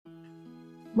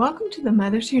Welcome to the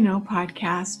Mothers Who Know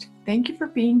podcast. Thank you for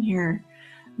being here.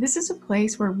 This is a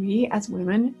place where we as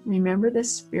women remember the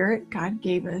spirit God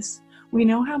gave us. We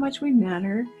know how much we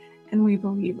matter, and we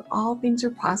believe all things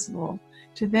are possible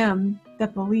to them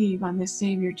that believe on the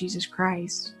Savior Jesus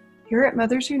Christ. Here at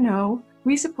Mothers Who Know,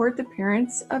 we support the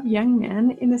parents of young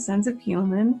men in the Sons of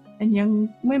Helaman and young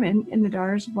women in the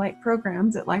Daughters of Light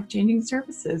programs at Life Changing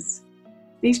Services.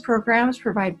 These programs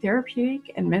provide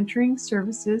therapeutic and mentoring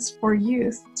services for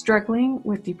youth struggling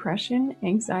with depression,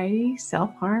 anxiety,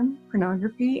 self-harm,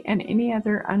 pornography, and any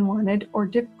other unwanted or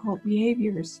difficult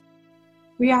behaviors.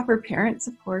 We offer parent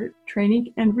support,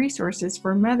 training, and resources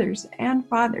for mothers and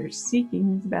fathers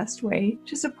seeking the best way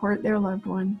to support their loved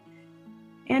one.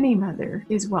 Any mother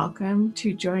is welcome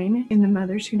to join in the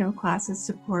Mothers Who Know classes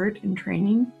support and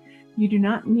training. You do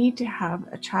not need to have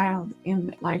a child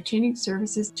in Life Changing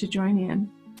Services to join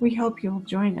in. We hope you'll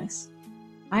join us.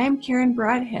 I am Karen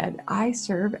Broadhead. I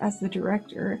serve as the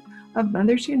director of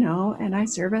Mothers Who Know, and I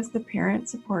serve as the parent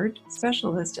support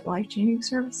specialist at Life Changing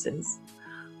Services.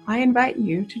 I invite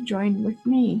you to join with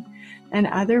me and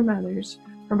other mothers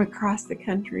from across the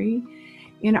country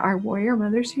in our Warrior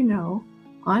Mothers Who Know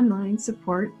online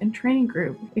support and training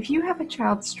group. If you have a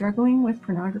child struggling with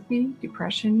pornography,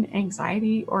 depression,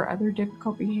 anxiety, or other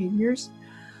difficult behaviors,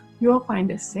 you will find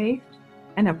a safe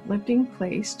and uplifting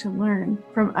place to learn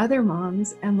from other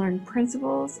moms and learn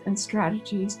principles and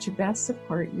strategies to best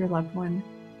support your loved one.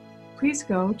 Please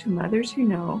go to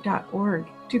motherswhoknow.org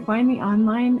to find the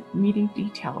online meeting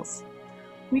details.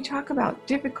 We talk about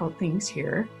difficult things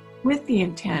here with the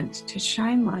intent to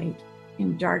shine light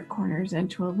in dark corners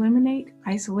and to eliminate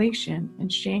isolation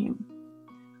and shame.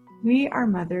 We are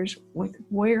mothers with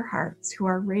warrior hearts who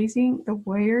are raising the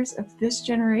warriors of this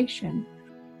generation.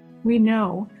 We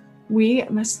know we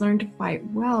must learn to fight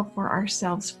well for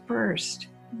ourselves first.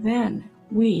 Then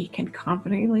we can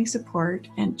confidently support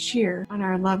and cheer on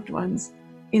our loved ones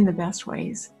in the best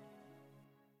ways.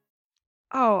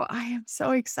 Oh, I am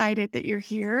so excited that you're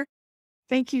here.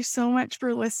 Thank you so much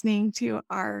for listening to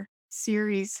our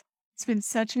series. It's been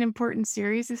such an important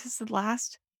series. This is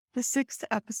the sixth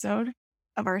episode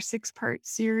of our 6-part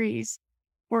series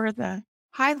for the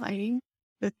highlighting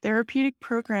the therapeutic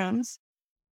programs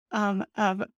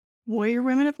of Warrior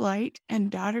Women of Light and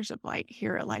Daughters of Light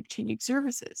here at Life Changing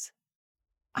Services.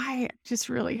 I just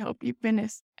really hope you've been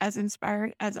as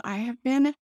inspired as I have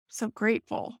been. So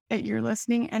grateful that you're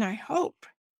listening, and I hope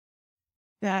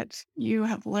that you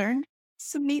have learned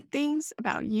some neat things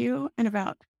about you and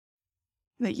about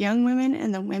the young women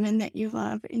and the women that you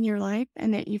love in your life,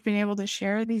 and that you've been able to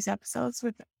share these episodes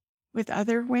with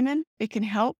other women. It can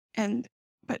help.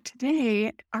 But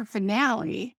today, our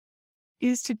finale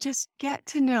is to just get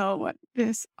to know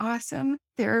this awesome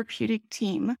therapeutic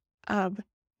team of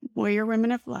Warrior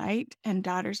Women of Light and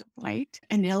Daughters of Light: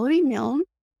 Anelity Milne,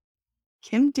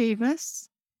 Kim Davis,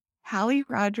 Hallie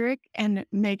Roderick, and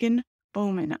Megan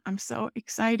Bowman. I'm so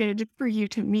excited for you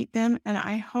to meet them, and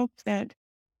I hope that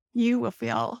you will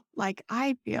feel like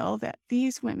I feel, that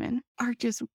these women are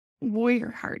just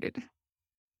warrior-hearted.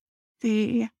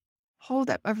 They hold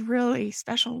up a really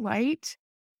special light,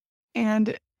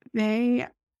 and they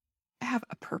have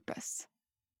a purpose,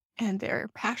 and they're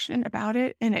passionate about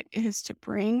it, and it is to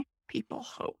bring people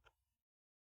hope.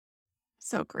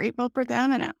 So grateful for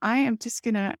them, and I am just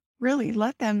going to really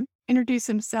let them introduce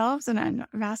themselves, and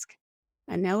I've asked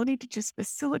Anelity to just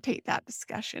facilitate that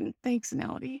discussion. Thanks,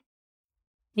 Anelity.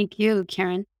 Thank you,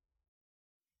 Karen.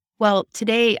 Well,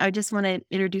 today I just want to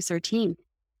introduce our team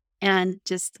and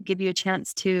just give you a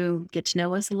chance to get to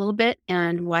know us a little bit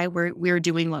and why we're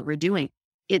doing what we're doing.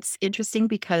 It's interesting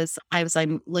because as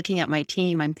I'm looking at my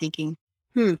team, I'm thinking,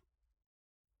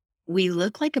 we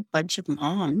look like a bunch of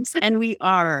moms, and we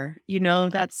are.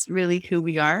 That's really who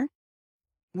we are.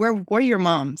 We're warrior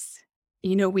moms.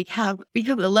 We have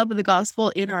the love of the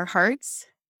gospel in our hearts.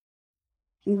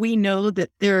 We know that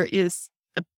there is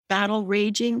a battle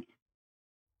raging,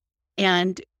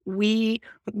 and we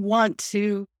want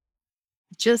to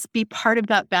just be part of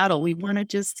that battle. We want to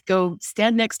just go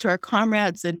stand next to our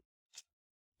comrades and,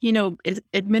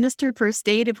 administer first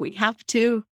aid if we have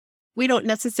to. We don't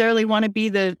necessarily want to be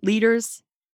the leaders.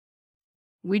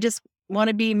 We just want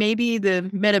to be maybe the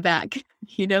medevac,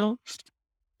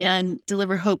 and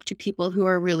deliver hope to people who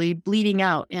are really bleeding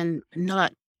out and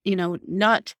not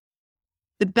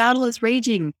the battle is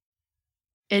raging,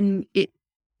 and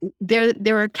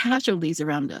there are casualties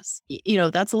around us.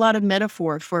 That's a lot of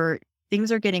metaphor for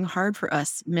things are getting hard for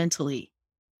us mentally,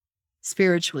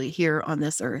 spiritually here on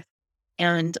this earth.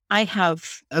 And I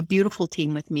have a beautiful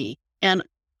team with me. And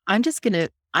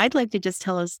I'd like to just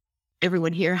tell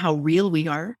everyone here how real we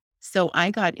are. So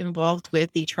I got involved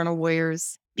with the Eternal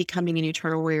Warriors, becoming an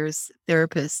Eternal Warriors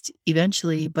therapist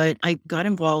eventually, but I got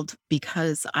involved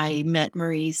because I met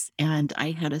Maurice and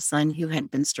I had a son who had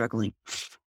been struggling.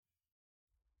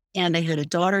 And I had a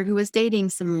daughter who was dating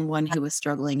someone who was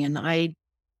struggling. And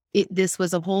this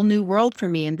was a whole new world for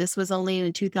me. And this was only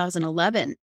in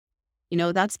 2011.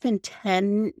 That's been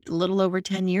a little over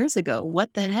 10 years ago.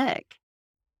 What the heck?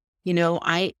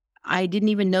 I didn't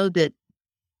even know that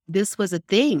this was a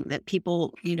thing that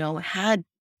people, had.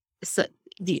 So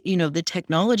the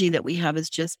technology that we have has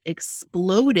just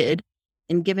exploded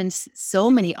and given so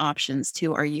many options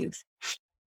to our youth,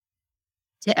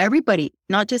 to everybody,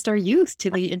 not just our youth,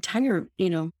 to the entire,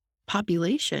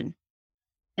 population.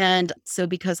 And so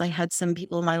because I had some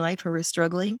people in my life who were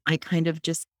struggling, I kind of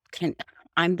just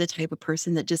I'm the type of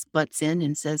person that just butts in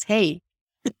and says, "Hey,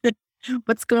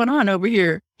 what's going on over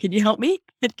here? Can you help me?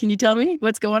 Can you tell me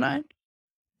what's going on?"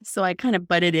 So I kind of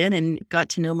butted in and got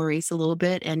to know Maurice a little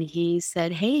bit. And he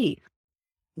said, "Hey,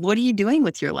 what are you doing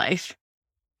with your life?"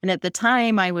 And at the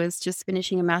time, I was just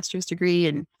finishing a master's degree.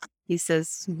 And he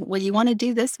says, "Well, you want to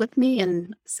do this with me?"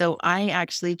 And so I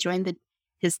actually joined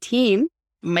his team,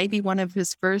 maybe one of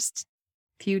his first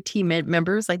few team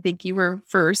members. I think you were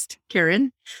first,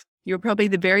 Karen. You were probably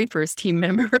the very first team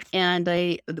member. And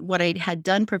what I had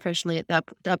done professionally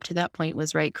up to that point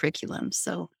was write curriculum.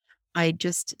 So I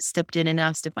just stepped in and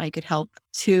asked if I could help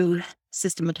to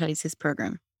systematize his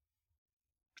program.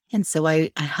 And so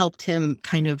I helped him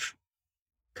kind of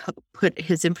put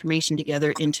his information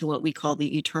together into what we call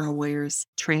the Eternal Warriors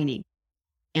training.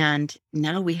 And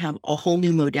now we have a whole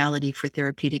new modality for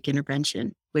therapeutic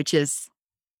intervention, which is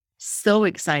so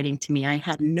exciting to me. I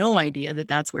had no idea that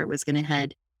that's where it was going to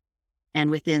head. And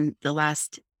within the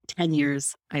last 10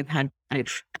 years, I've had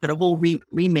a whole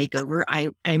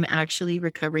remakeover. I'm actually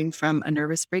recovering from a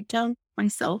nervous breakdown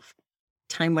myself,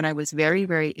 time when I was very,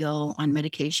 very ill on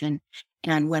medication.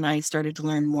 And when I started to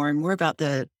learn more and more about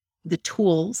the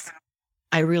tools,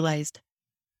 I realized,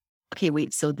 okay,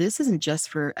 wait, so this isn't just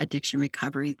for addiction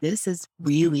recovery. This is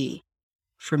really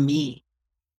for me.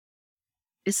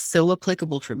 It's so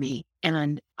applicable for me.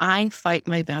 And I fight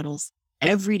my battles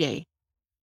every day.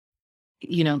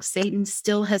 Satan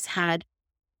still has had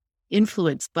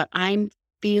influence, but I'm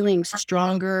feeling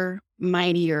stronger,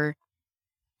 mightier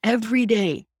every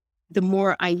day. The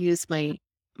more I use my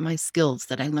skills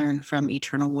that I learned from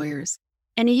Eternal Warriors.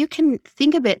 And you can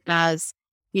think of it as,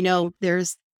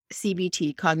 there's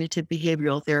CBT, cognitive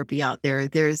behavioral therapy out there.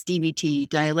 There's DBT,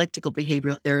 dialectical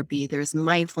behavioral therapy. There's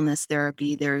mindfulness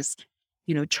therapy. There's,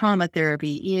 trauma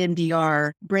therapy,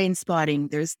 EMDR, brain spotting.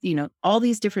 There's, all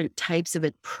these different types of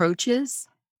approaches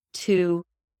to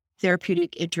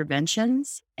therapeutic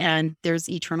interventions. And there's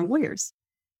Eternal Warriors,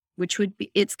 which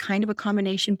it's kind of a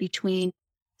combination between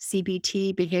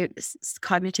CBT,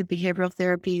 cognitive behavioral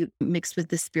therapy, mixed with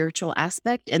the spiritual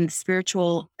aspect. And the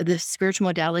spiritual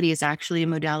modality is actually a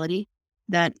modality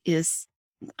that is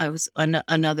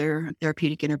another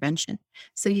therapeutic intervention.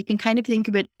 So you can kind of think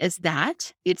of it as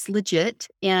that. It's legit.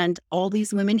 And all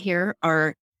these women here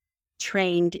are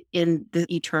trained in the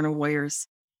Eternal Warriors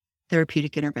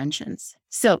therapeutic interventions.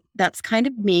 So that's kind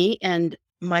of me. And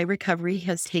my recovery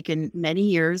has taken many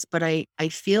years, but I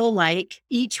feel like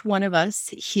each one of us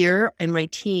here and my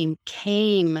team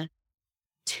came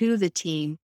to the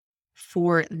team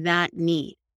for that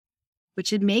need,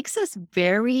 which it makes us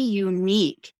very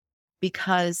unique.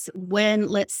 Because when,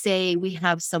 let's say, we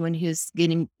have someone who's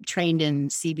getting trained in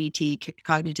CBT,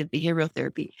 cognitive behavioral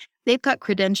therapy, they've got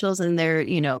credentials and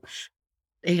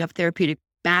they have therapeutic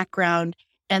background.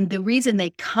 And the reason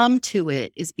they come to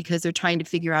it is because they're trying to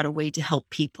figure out a way to help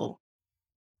people.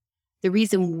 The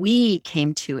reason we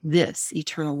came to this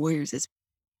Eternal Warriors is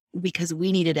because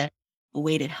we needed a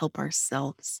way to help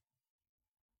ourselves,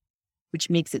 which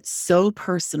makes it so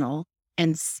personal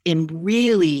and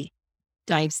really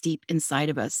dives deep inside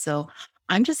of us. So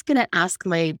I'm just going to ask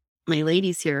my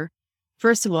ladies here.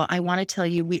 First of all, I want to tell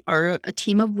you, we are a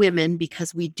team of women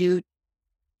because we do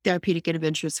therapeutic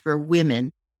interventions for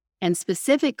women. And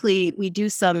specifically, we do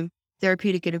some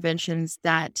therapeutic interventions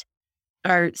that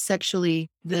are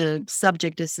the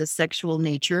subject is the sexual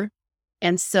nature.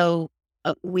 And so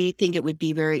we think it would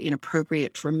be very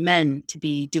inappropriate for men to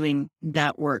be doing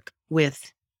that work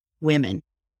with women.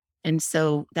 And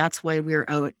so that's why we're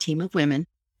a team of women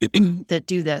that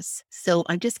do this. So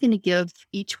I'm just going to give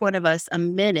each one of us a few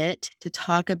minutes to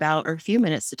talk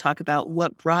about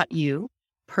what brought you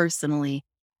personally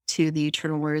to the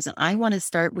Eternal Warriors. And I want to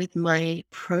start with my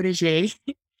protege,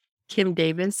 Kim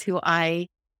Davis, who I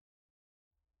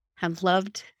have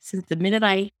loved since the minute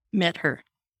I met her.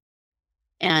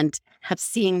 And have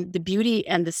seen the beauty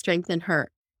and the strength in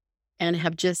her and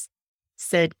have just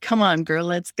said, come on, girl,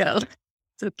 let's go.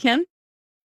 So, Kim?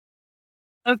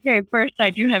 Okay, first, I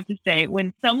do have to say,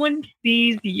 when someone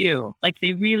sees you, like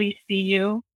they really see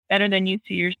you better than you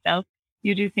see yourself,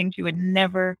 you do things you would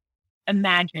never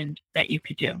imagined that you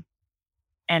could do.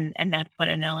 And that's what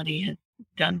Anelity has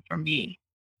done for me.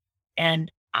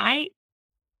 And I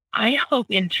hope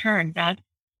in turn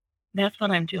that's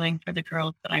what I'm doing for the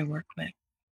girls that I work with.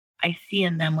 I see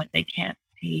in them what they can't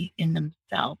see in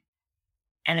themselves.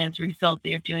 And as a result,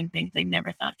 they're doing things they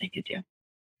never thought they could do.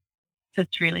 So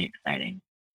it's really exciting.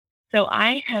 So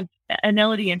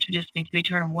Anelity introduced me to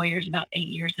Eternal Warriors about 8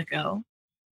 years ago.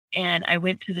 And I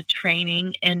went to the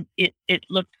training and it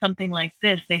looked something like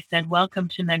this. They said, welcome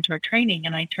to mentor training.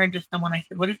 And I turned to someone, I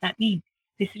said, what does that mean?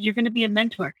 They said, you're going to be a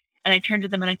mentor. And I turned to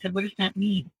them and I said, what does that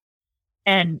mean?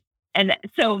 And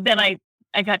so then I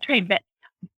got trained. But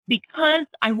because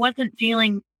I wasn't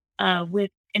dealing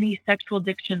with any sexual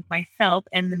addictions myself,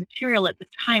 and the material at the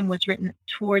time was written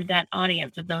toward that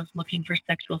audience of those looking for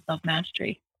sexual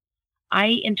self-mastery,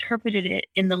 I interpreted it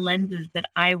in the lenses that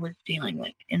I was dealing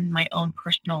with in my own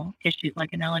personal issues.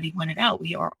 Like Anelity pointed out,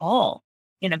 we are all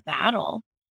in a battle.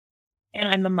 And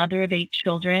I'm a mother of 8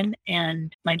 children,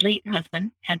 and my late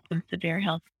husband had some severe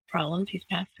health problems. He's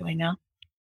passed away now.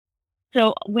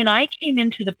 So when I came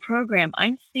into the program,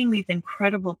 I'm seeing these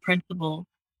incredible principles,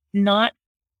 not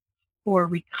for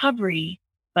recovery,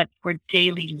 but for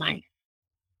daily life.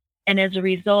 And as a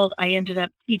result, I ended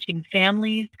up teaching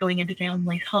families, going into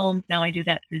families' homes. Now I do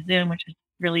that through Zoom, which is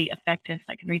really effective. So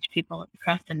I can reach people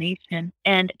across the nation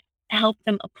and help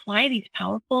them apply these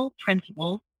powerful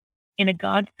principles in a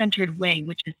God-centered way,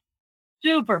 which is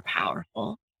super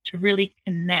powerful to really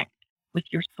connect with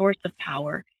your source of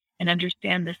power and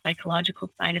understand the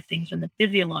psychological side of things and the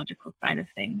physiological side of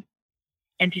things,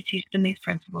 and to teach them these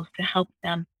principles to help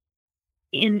them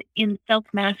in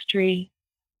self-mastery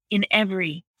in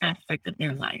every aspect of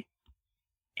their life.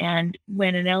 And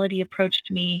when Anelity approached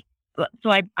me,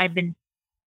 so I've been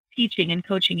teaching and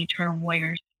coaching Eternal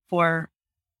Warriors for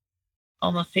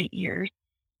almost 8 years.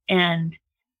 And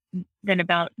then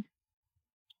about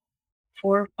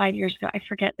 4 or 5 years ago, I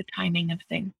forget the timing of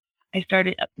things. I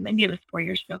started, maybe it was 4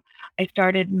 years ago, I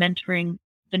started mentoring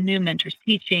the new mentors,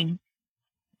 teaching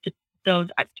those,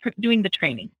 doing the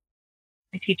training.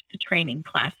 I teach the training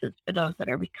classes for those that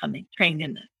are becoming trained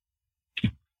in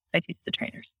this. I teach the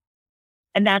trainers.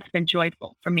 And that's been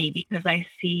joyful for me because I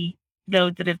see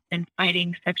those that have been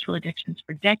fighting sexual addictions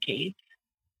for decades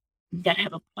that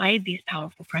have applied these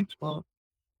powerful principles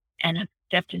and have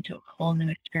stepped into a whole new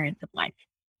experience of life.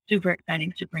 Super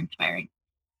exciting, super inspiring.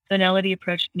 So Anelity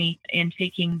approached me in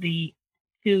taking the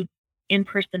 2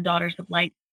 in-person Daughters of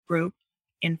Light groups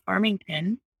in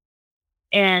Farmington,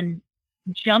 and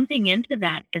jumping into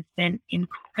that has been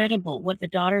incredible. What the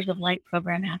Daughters of Light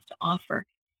program has to offer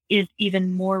is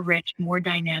even more rich, more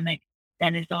dynamic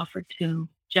than is offered to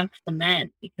just the men,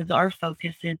 because our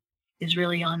focus is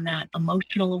really on that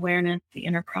emotional awareness, the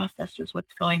inner processes,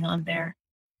 what's going on there.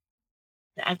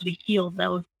 As we heal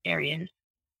those areas,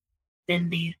 then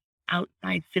these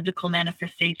outside physical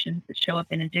manifestations that show up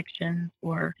in addictions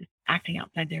or just acting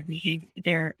outside their behavior,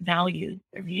 their values,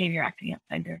 their behavior acting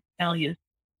outside their values,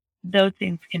 those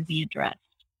things can be addressed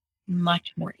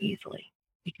much more easily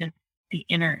because the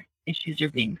inner issues are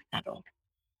being settled.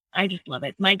 I just love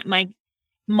it. My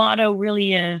motto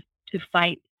really is to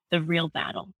fight the real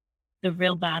battle. The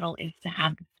real battle is to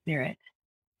have the spirit.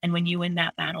 And when you win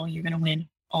that battle, you're going to win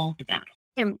all the battles.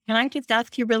 Can I just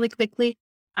ask you really quickly?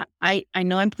 I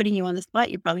know I'm putting you on the spot.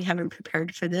 You probably haven't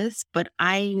prepared for this, but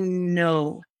I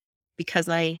know because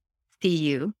I see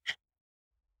you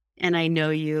and I know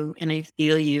you and I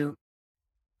feel you.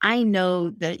 I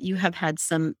know that you have had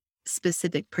some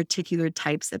specific particular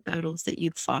types of battles that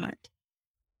you've fought.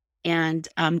 And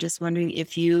I'm just wondering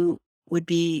if you would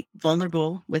be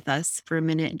vulnerable with us for a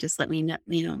minute and just let me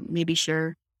know, maybe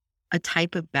share a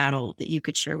type of battle that you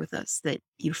could share with us that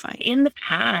you fight. In the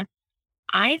past,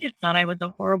 I just thought I was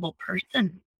a horrible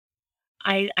person.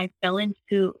 I fell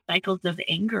into cycles of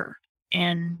anger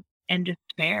and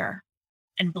despair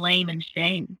and blame and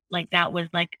shame. Like that was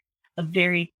like a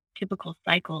very typical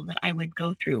cycle that I would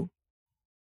go through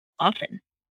often.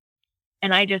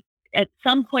 And I just, at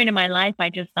some point in my life, I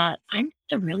just thought, I'm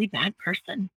just a really bad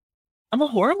person. I'm a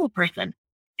horrible person.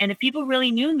 And if people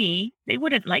really knew me, they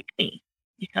wouldn't like me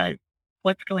because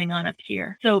what's going on up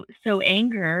here. So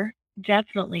anger,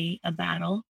 definitely a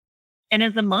battle. And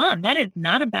as a mom, that is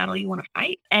not a battle you want to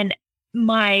fight. And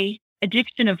my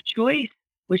addiction of choice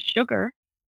was sugar.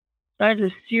 So I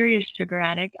was a serious sugar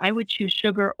addict. I would choose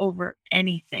sugar over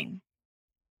anything.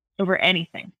 over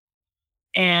anything.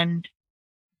 And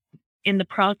in the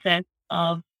process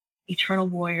of Eternal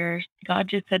Warriors, God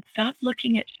just said, stop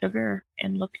looking at sugar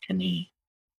and look to me.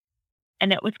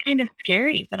 And it was kind of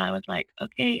scary, but I was like,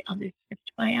 okay, I'll just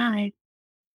shift my eyes.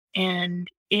 And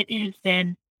it has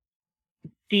been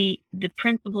the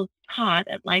principles taught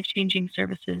at Life Changing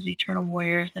Services, Eternal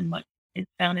Warriors, and what is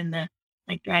found in the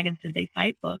Like Dragons Did They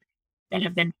Fight book that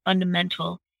have been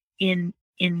fundamental in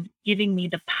giving me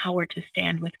the power to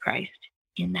stand with Christ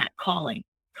in that calling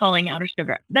out of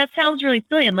sugar. That sounds really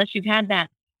silly unless you've had that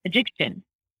addiction,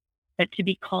 but to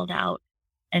be called out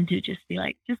and to just be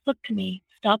like, just look to me.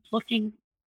 Stop looking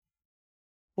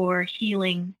for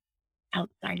healing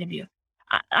outside of you.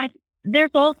 I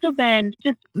there's also been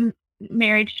just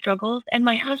marriage struggles, and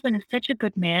my husband is such a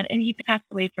good man, and he passed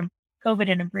away from COVID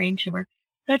and a brain tumor.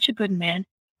 Such a good man,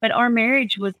 but our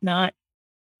marriage was not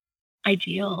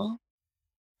ideal,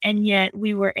 and yet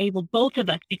we were able, both of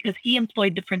us, because he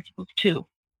employed the principles too.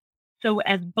 So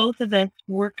as both of us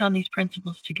worked on these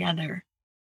principles together,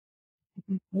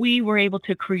 we were able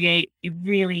to create a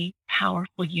really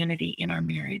powerful unity in our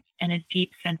marriage and a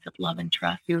deep sense of love and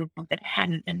trust that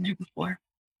hadn't been there before.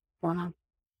 Wow.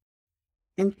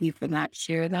 Thank you for that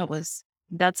share.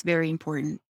 That's very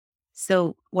important.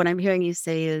 So what I'm hearing you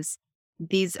say is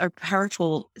these are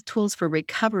powerful tools for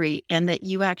recovery, and that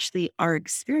you actually are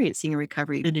experiencing a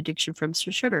recovery in addiction from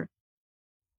sugar.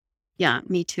 Yeah,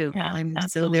 me too. Yeah, I'm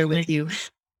so there with absolutely. you.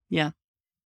 Yeah.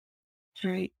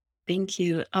 Great. Thank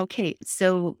you. Okay.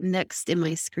 So next in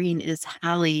my screen is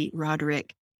Hallie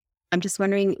Roderick. I'm just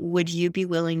wondering, would you be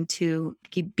willing to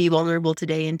be vulnerable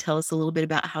today and tell us a little bit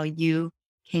about how you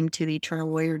came to the Eternal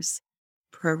Warriors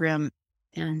program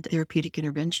and therapeutic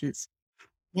interventions?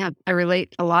 Yeah, I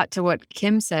relate a lot to what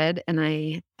Kim said, and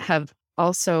I have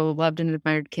also loved and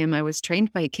admired Kim. I was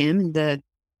trained by Kim in the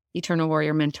Eternal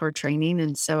Warrior Mentor training,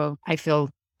 and so I feel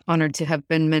honored to have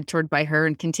been mentored by her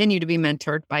and continue to be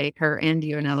mentored by her and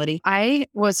you and Elodie. I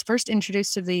was first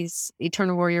introduced to these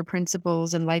Eternal Warrior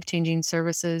principles and life-changing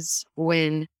services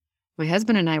when my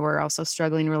husband and I were also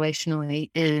struggling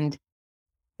relationally, and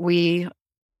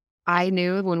I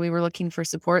knew when we were looking for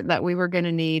support that we were going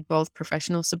to need both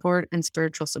professional support and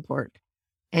spiritual support.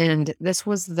 And this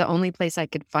was the only place I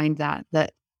could find that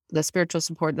the spiritual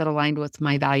support that aligned with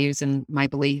my values and my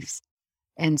beliefs.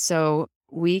 And so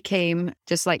we came,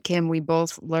 just like Kim, we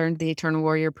both learned the Eternal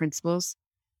Warrior principles,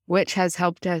 which has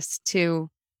helped us to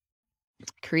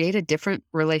create a different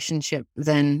relationship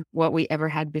than what we ever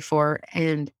had before.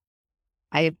 And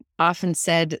I often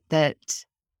said that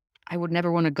I would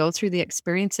never want to go through the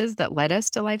experiences that led us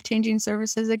to life-changing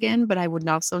services again, but I would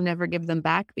also never give them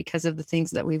back because of the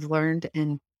things that we've learned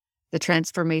and the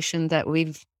transformation that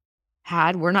we've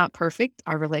had. We're not perfect.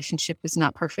 Our relationship is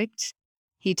not perfect.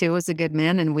 He too is a good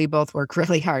man, and we both work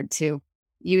really hard to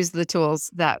use the tools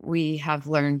that we have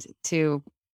learned to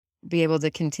be able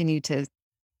to continue to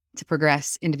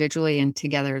progress individually and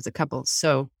together as a couple.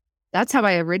 So that's how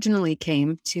I originally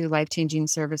came to life-changing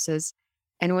services.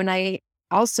 And when I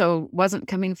also wasn't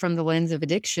coming from the lens of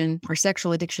addiction or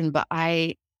sexual addiction, but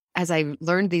as I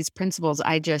learned these principles,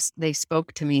 they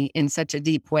spoke to me in such a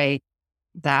deep way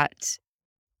that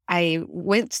I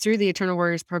went through the Eternal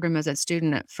Warriors program as a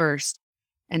student at first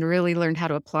and really learned how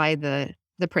to apply the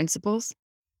principles.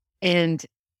 And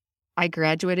I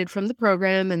graduated from the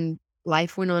program and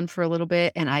life went on for a little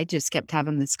bit. And I just kept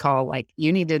having this call, like,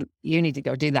 you need to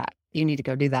go do that. You need to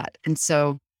go do that. And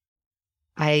so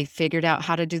I figured out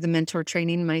how to do the mentor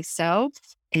training myself,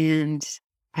 and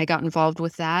I got involved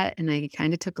with that, and I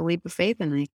kind of took a leap of faith,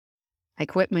 and I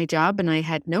quit my job, and I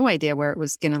had no idea where it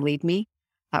was going to lead me.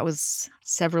 That was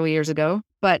several years ago.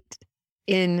 But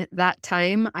in that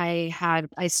time, I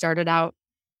started out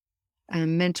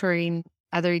mentoring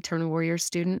other Eternal Warrior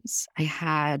students. I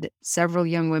had several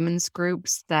young women's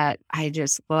groups that I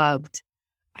just loved.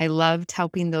 I loved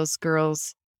helping those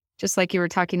girls, just like you were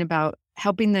talking about,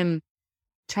 helping them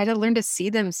try to learn to see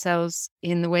themselves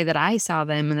in the way that I saw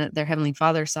them and that their Heavenly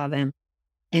Father saw them.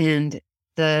 And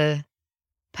the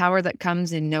power that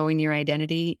comes in knowing your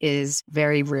identity is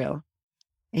very real.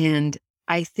 And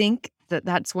I think that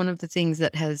that's one of the things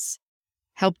that has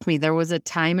helped me. There was a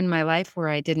time in my life where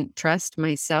I didn't trust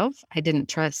myself. I didn't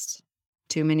trust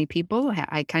too many people.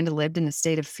 I kind of lived in a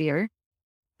state of fear.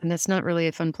 And that's not really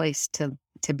a fun place to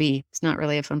be. It's not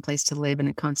really a fun place to live in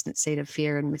a constant state of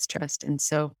fear and mistrust. And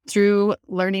so through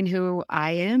learning who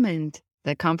I am and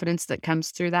the confidence that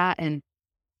comes through that and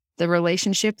the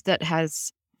relationship that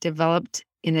has developed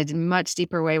in a much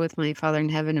deeper way with my Father in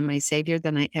heaven and my Savior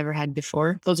than I ever had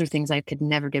before, those are things I could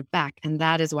never give back. And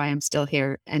that is why I'm still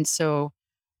here. And so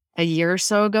a year or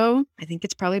so ago. I think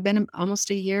it's probably been almost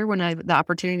a year when the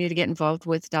opportunity to get involved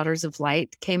with Daughters of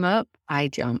Light came up. I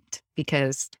jumped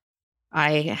because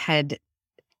I had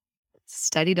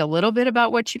studied a little bit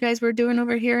about what you guys were doing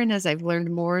over here. And as I've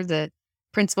learned more, the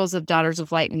principles of Daughters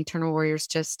of Light and Eternal Warriors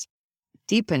just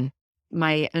deepen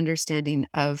my understanding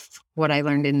of what I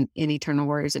learned in Eternal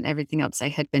Warriors and everything else I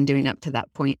had been doing up to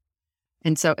that point.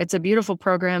 And so it's a beautiful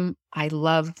program. I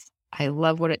love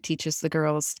what it teaches the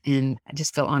girls, and I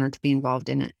just feel honored to be involved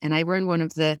in it. And I run one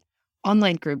of the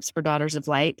online groups for Daughters of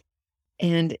Light,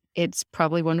 and it's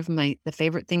probably one of the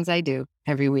favorite things I do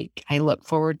every week. I look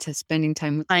forward to spending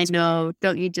time with I know.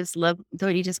 Don't you just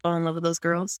fall in love with those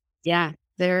girls? Yeah,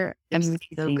 they're So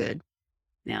amazing. good.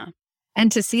 Yeah. And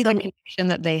to see the connection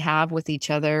that they have with each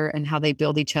other and how they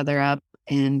build each other up.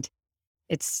 And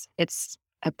it's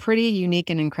a pretty unique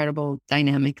and incredible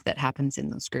dynamic that happens in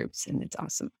those groups. And it's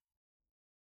awesome.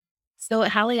 So,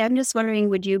 Hallie, I'm just wondering,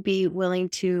 would you be willing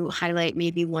to highlight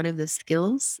maybe one of the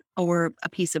skills or a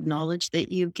piece of knowledge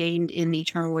that you've gained in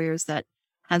Eternal Warriors that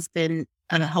has been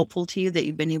helpful to you, that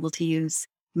you've been able to use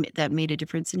that made a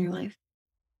difference in your life?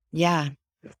 Yeah,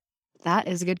 that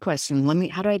is a good question.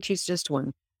 How do I choose just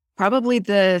one? Probably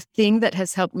the thing that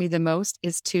has helped me the most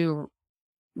is to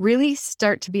really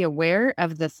start to be aware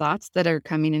of the thoughts that are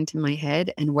coming into my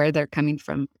head and where they're coming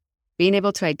from. Being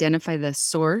able to identify the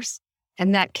source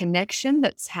and that connection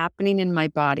that's happening in my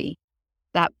body,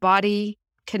 that body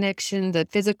connection, the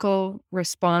physical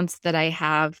response that I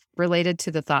have related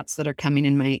to the thoughts that are coming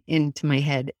into my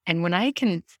head. And when I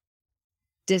can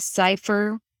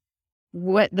decipher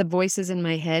what the voices in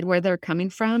my head, where they're coming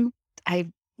from,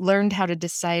 I've learned how to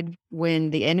decide when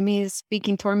the enemy is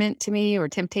speaking torment to me or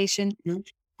temptation,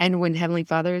 and when Heavenly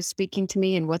Father is speaking to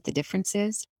me, and what the difference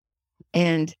is.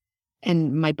 And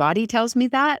my body tells me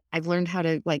that. I've learned how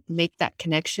to make that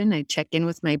connection. I check in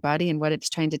with my body and what it's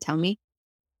trying to tell me.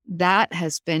 That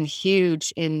has been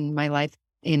huge in my life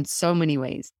in so many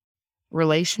ways.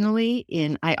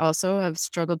 Relationally, I also have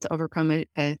struggled to overcome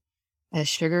a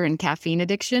sugar and caffeine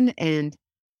addiction and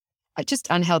just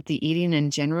unhealthy eating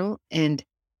in general. And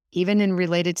even in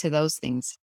related to those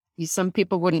things, some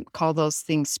people wouldn't call those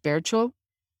things spiritual,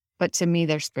 but to me,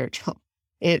 they're spiritual.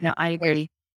 No, I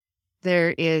agree.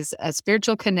 There is a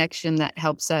spiritual connection that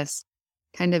helps us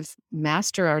kind of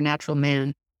master our natural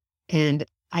man. And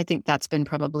I think that's been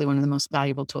probably one of the most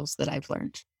valuable tools that I've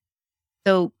learned.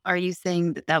 So are you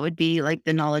saying that would be like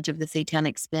the knowledge of the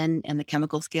satanic spin and the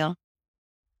chemical scale?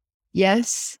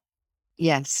 Yes.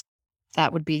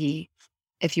 That would be,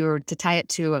 if you were to tie it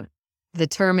to the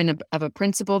term of a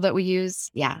principle that we use.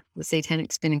 Yeah. The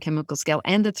satanic spin and chemical scale,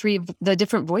 and the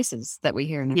different voices that we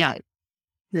hear in our head.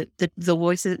 The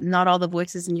voices, not all the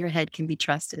voices in your head can be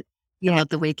trusted. Yeah. I love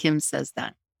the way Kim says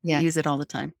that. Yeah. Use it all the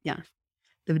time. Yeah.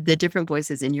 The different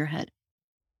voices in your head.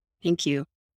 Thank you.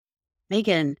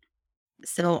 Megan,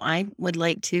 so I would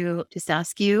like to just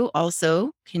ask you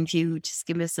also, can you just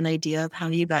give us an idea of how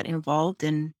you got involved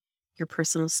in your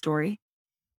personal story?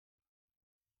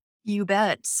 You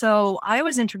bet. So I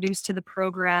was introduced to the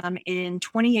program in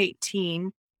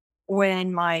 2018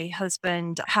 when my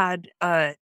husband had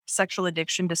a sexual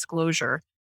addiction disclosure.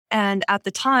 And at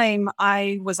the time,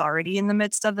 I was already in the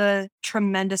midst of a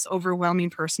tremendous, overwhelming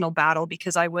personal battle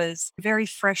because I was very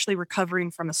freshly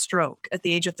recovering from a stroke at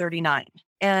the age of 39.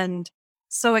 And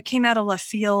so it came out of left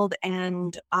field,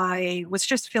 and I was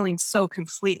just feeling so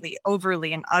completely,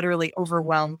 overly, and utterly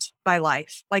overwhelmed by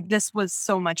life. Like this was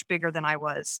so much bigger than I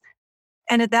was.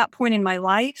 And at that point in my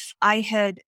life, I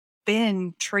had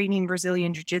been training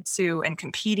Brazilian Jiu-Jitsu and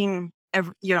competing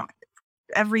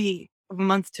every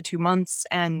month to 2 months.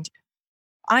 And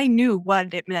I knew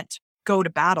what it meant to go to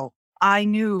battle. I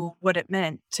knew what it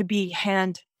meant to be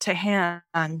hand to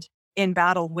hand in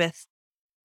battle with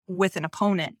an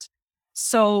opponent.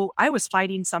 So I was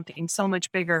fighting something so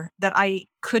much bigger that I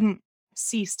couldn't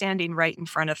see standing right in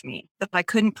front of me, that I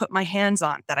couldn't put my hands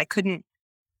on, that I couldn't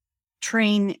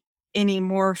train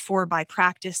anymore by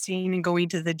practicing and going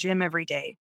to the gym every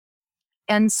day.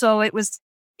 And so it was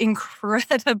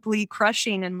incredibly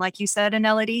crushing. And like you said,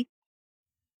 Anelity,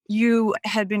 you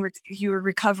were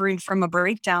recovering from a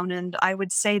breakdown. And I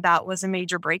would say that was a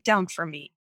major breakdown for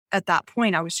me. At that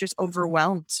point, I was just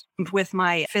overwhelmed with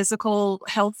my physical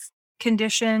health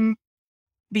condition,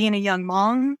 being a young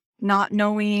mom, not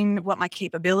knowing what my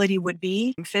capability would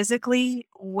be physically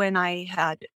when I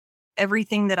had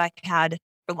everything that I had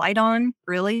relied on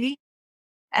really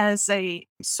as a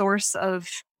source of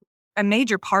a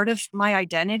major part of my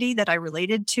identity that I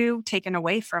related to taken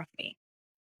away from me.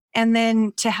 And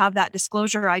then to have that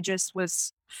disclosure, I just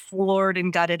was floored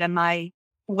and gutted. And I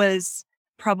was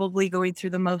probably going through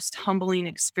the most humbling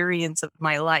experience of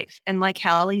my life. And like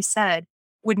Hallie said,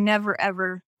 would never,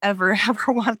 ever, ever,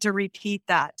 ever want to repeat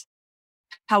that.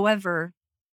 However,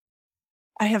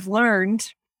 I have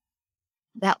learned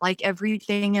that, like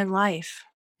everything in life,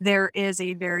 there is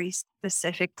a very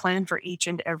specific plan for each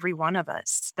and every one of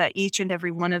us, that each and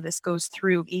every one of us goes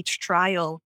through each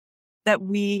trial that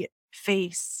we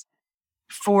face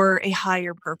for a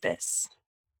higher purpose.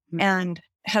 And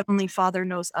Heavenly Father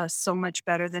knows us so much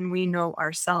better than we know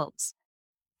ourselves.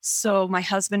 So my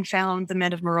husband found the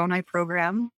Men of Moroni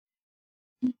program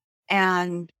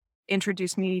and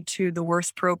introduced me to the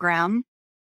Worth program.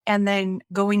 And then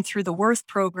going through the Worth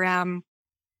program,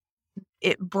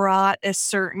 it brought a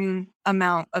certain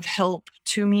amount of help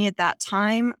to me at that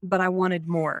time, but I wanted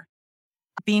more.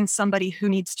 Being somebody who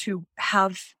needs to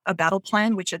have a battle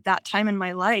plan, which at that time in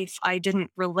my life, I didn't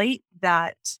relate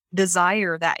that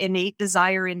desire, that innate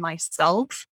desire in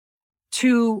myself,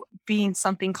 to being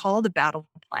something called a battle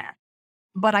plan.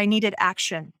 But I needed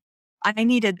action. I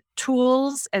needed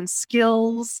tools and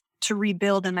skills to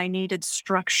rebuild, and I needed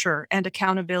structure and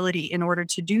accountability in order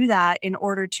to do that, in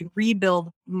order to rebuild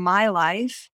my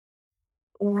life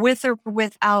with or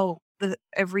without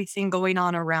everything going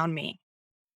on around me.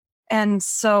 And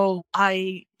so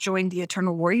I joined the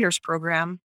Eternal Warriors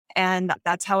program, and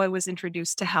that's how I was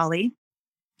introduced to Hallie,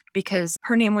 because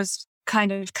her name was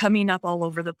kind of coming up all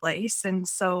over the place. And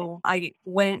so I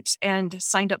went and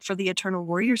signed up for the Eternal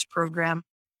Warriors program.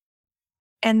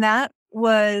 And that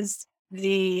was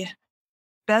the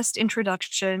best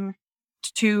introduction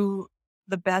to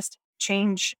the best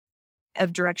change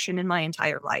of direction in my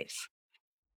entire life.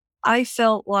 I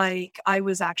felt like I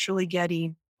was actually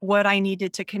getting what I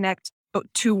needed to connect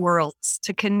two worlds,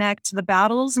 to connect the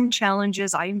battles and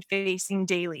challenges I'm facing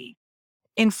daily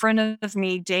in front of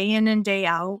me day in and day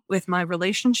out, with my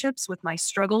relationships, with my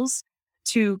struggles,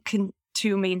 to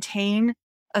maintain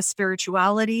a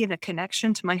spirituality and a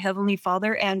connection to my Heavenly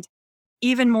Father, and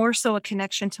even more so a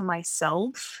connection to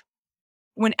myself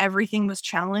when everything was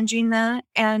challenging that,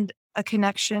 and a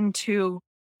connection to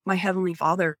my Heavenly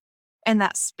Father and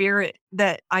that spirit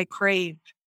that I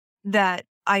craved, that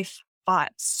I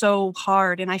fought so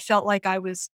hard. And I felt like I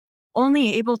was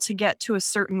only able to get to a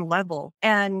certain level.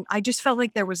 And I just felt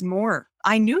like there was more.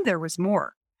 I knew there was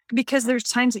more, because there's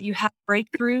times that you have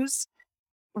breakthroughs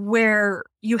where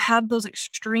you have those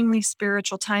extremely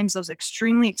spiritual times, those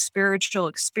extremely spiritual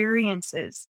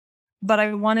experiences. But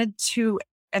I wanted to,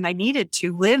 and I needed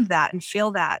to live that and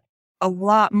feel that a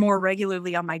lot more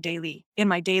regularly in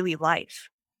my daily life.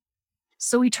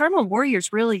 So Eternal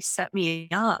Warriors really set me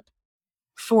up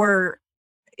for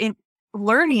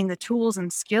learning the tools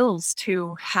and skills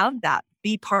to have that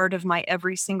be part of my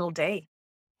every single day.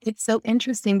 It's so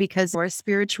interesting because our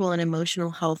spiritual and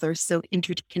emotional health are so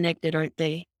interconnected, aren't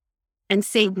they? And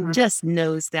Satan just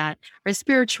knows that our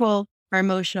spiritual, our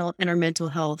emotional, and our mental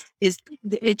health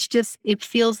it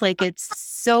feels like it's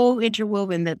so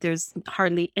interwoven that there's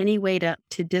hardly any way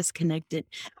to disconnect it.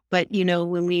 But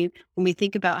when we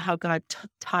think about how God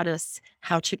taught us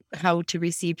how to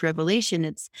receive revelation,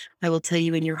 it's, I will tell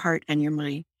you in your heart and your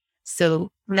mind. So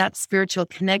that spiritual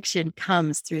connection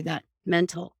comes through that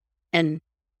mental and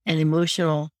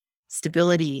emotional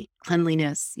stability,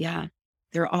 cleanliness. Yeah,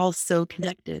 they're all so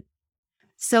connected.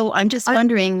 So I'm just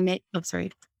wondering,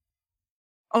 sorry.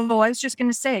 Oh, I was just going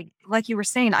to say, like you were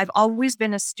saying, I've always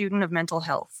been a student of mental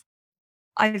health.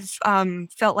 I've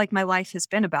felt like my life has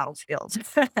been a battlefield.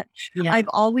 Yeah. I've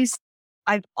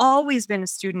always been a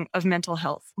student of mental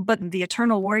health, but the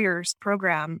Eternal Warriors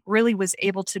program really was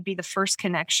able to be the first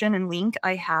connection and link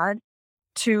I had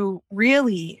to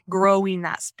really growing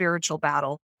that spiritual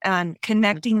battle and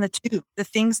connecting the two, the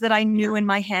things that I knew in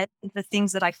my head, the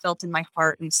things that I felt in my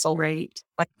heart and soul. Right.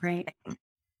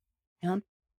 Yeah.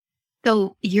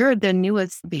 So you're the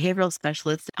newest behavioral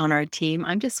specialist on our team.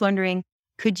 I'm just wondering,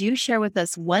 could you share with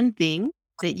us one thing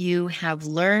that you have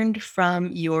learned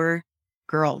from your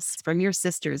girls, from your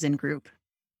sisters in group?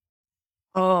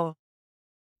 Oh,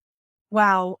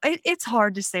 wow. It's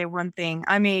hard to say one thing.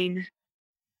 I mean,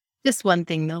 just one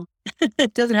thing though.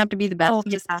 It doesn't have to be the best.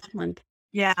 Just one.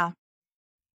 Yeah.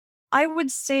 I would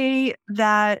say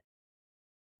that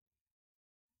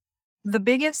the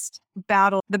biggest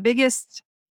battle, the biggest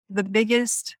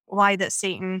lie that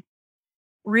Satan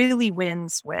really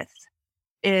wins with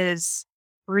is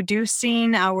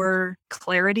reducing our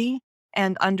clarity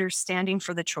and understanding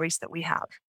for the choice that we have,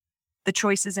 the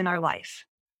choices in our life.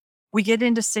 We get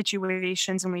into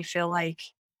situations and we feel like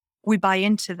we buy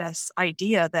into this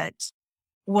idea that,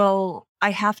 well, I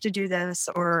have to do this,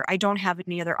 or I don't have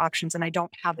any other options and I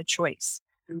don't have a choice.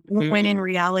 When in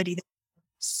reality,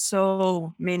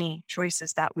 so many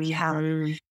choices that we have.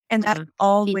 Mm, And that yeah. He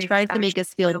always tries to make actually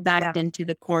us feel boils backed down. into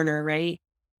the corner, right?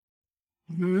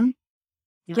 Mhm.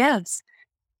 Yeah. Yes.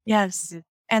 Yes. Mhm.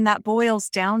 And that boils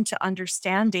down to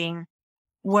understanding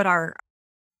what our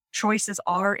choices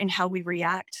are and how we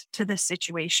react to the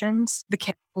situations, the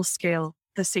chemical scale,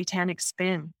 the satanic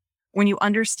spin. When you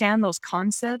understand those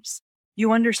concepts,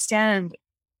 you understand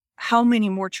how many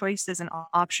more choices and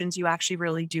options you actually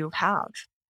really do have,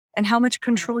 and how much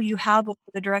control you have over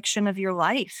the direction of your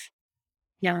life.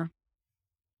 Yeah.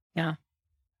 Yeah.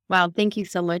 Wow. Thank you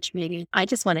so much, Megan. I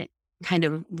just want to kind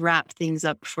of wrap things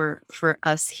up for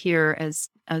us here as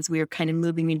we are kind of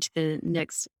moving into the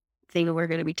next thing that we're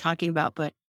going to be talking about.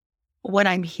 But what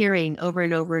I'm hearing over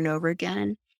and over and over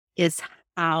again is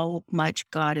how much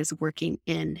God is working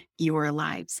in your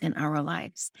lives, in our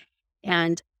lives.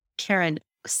 And Karen,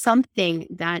 something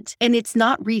that, and it's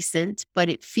not recent, but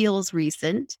it feels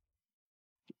recent.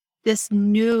 This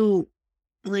new,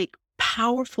 like,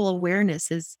 powerful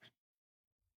awareness is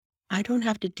I don't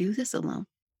have to do this alone.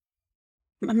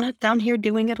 I'm not down here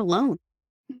doing it alone.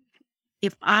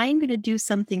 If I'm going to do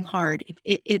something hard,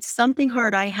 if it's something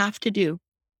hard I have to do,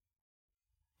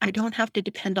 I don't have to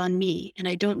depend on me and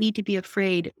I don't need to be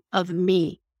afraid of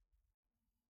me.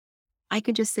 I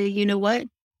can just say, you know what?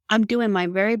 I'm doing my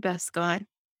very best, God.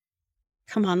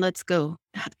 Come on, let's go.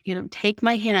 Take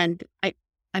my hand.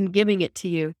 I'm giving it to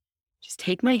you. Just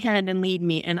take my hand and lead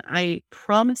me. And I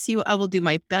promise you, I will do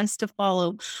my best to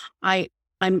follow. I'm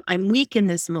weak in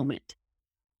this moment.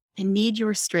 I need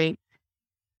your strength.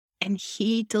 And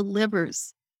he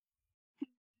delivers.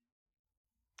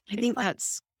 I think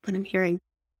that's what I'm hearing.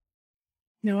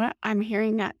 You know what? I'm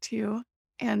hearing that too.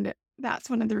 And that's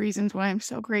one of the reasons why I'm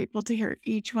so grateful to hear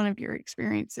each one of your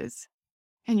experiences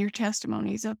and your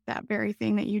testimonies of that very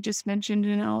thing that you just mentioned,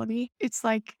 Penelope. It's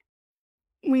like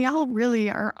we all really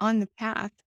are on the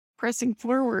path, pressing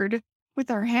forward with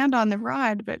our hand on the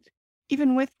rod. But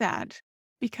even with that,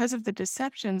 because of the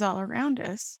deceptions all around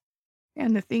us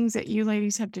and the things that you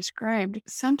ladies have described,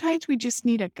 sometimes we just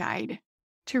need a guide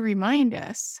to remind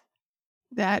us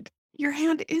that your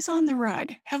hand is on the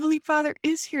rod. Heavenly Father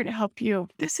is here to help you.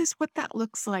 This is what that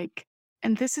looks like.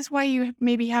 And this is why you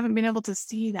maybe haven't been able to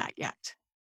see that yet.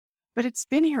 But it's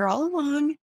been here all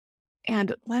along.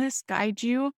 And let us guide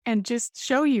you and just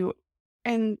show you.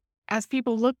 And as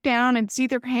people look down and see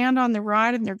their hand on the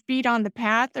rod and their feet on the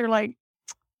path, they're like,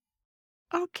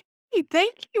 okay,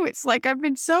 thank you. It's like I've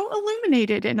been so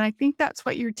illuminated. And I think that's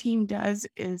what your team does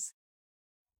is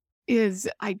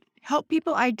I help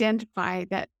people identify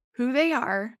that who they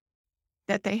are,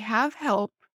 that they have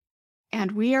help,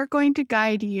 and we are going to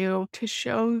guide you to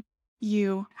show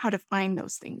you how to find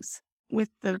those things with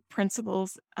the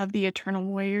principles of the Eternal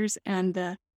Warriors and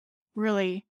the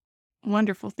really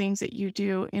wonderful things that you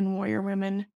do in Warrior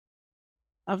Women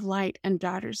of Light and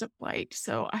Daughters of Light.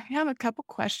 So I have a couple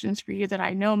questions for you that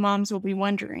I know moms will be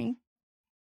wondering.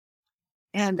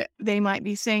 And they might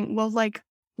be saying, well, like,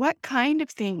 what kind of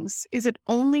things? Is it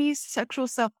only sexual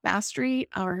self-mastery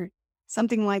or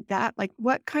something like that? Like,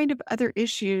 what kind of other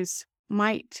issues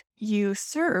might you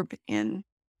serve in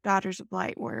Daughters of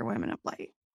Light, Warrior Women of Light?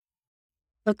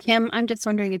 So Kim, I'm just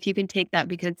wondering if you can take that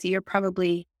because you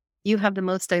have the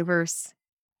most diverse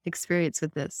experience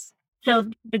with this. So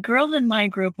the girls in my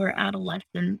group are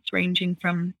adolescents ranging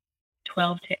from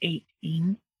 12 to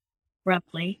 18,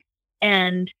 roughly.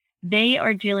 And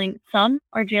some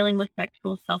are dealing with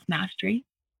sexual self-mastery.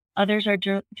 Others are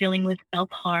dealing with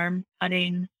self-harm,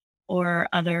 cutting, or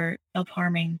other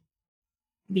self-harming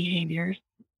behaviors.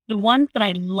 The ones that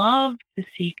I love to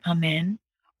see come in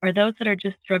are those that are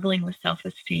just struggling with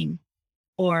self-esteem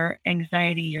or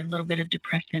anxiety or a little bit of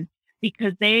depression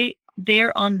because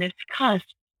they're on this cusp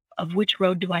of which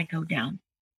road do I go down?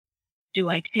 Do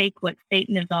I take what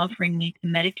Satan is offering me to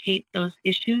medicate those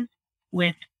issues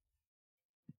with,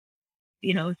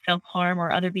 self-harm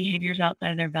or other behaviors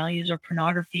outside of their values or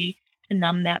pornography to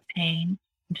numb that pain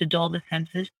and to dull the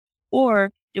senses?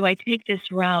 Or do I take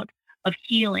this route of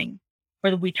healing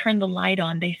where we turn the light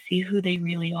on, they see who they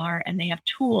really are, and they have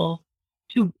tools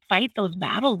to fight those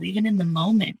battles even in the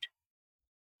moment?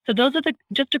 So those are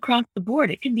just across the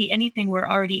board. It can be anything. We're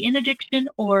already in addiction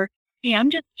or, hey, I'm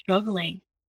just struggling.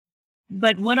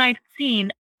 But what I've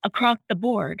seen across the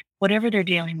board, whatever they're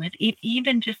dealing with,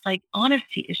 even just like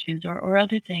honesty issues or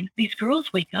other things, these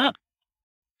girls wake up.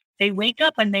 They wake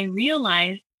up and they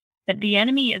realize that the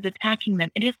enemy is attacking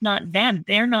them. It is not them.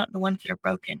 They're not the ones that are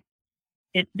broken.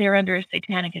 They're under a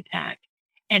satanic attack.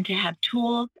 And to have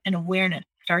tools and awareness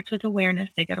starts with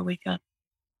awareness. They got to wake up.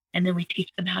 And then we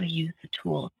teach them how to use the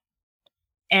tools.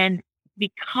 And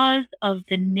because of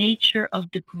the nature of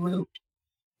the group,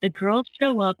 the girls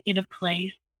show up in a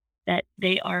place that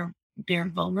they're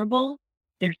vulnerable,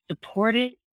 they're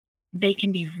supported, they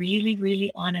can be really,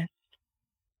 really honest.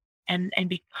 And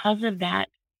because of that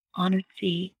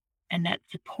honesty and that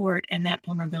support and that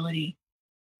vulnerability,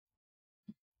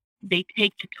 they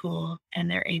take the tools and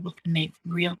they're able to make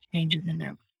real changes in their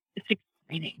life. It's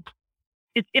exciting.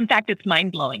 In fact, it's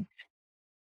mind blowing.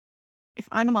 If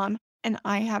I'm a mom and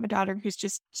I have a daughter who's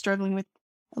just struggling with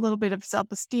a little bit of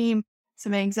self-esteem,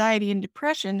 some anxiety and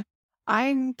depression,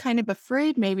 I'm kind of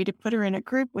afraid maybe to put her in a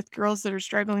group with girls that are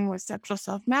struggling with sexual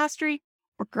self-mastery,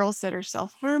 or girls that are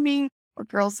self-harming, or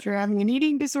girls that are having an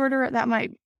eating disorder that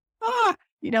might,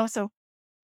 so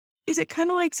is it kind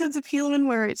of like Sons of Helaman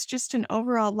where it's just an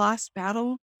overall lost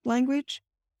battle language?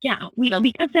 Yeah,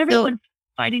 because everyone's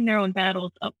fighting their own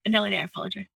battles. Oh, Nellie, I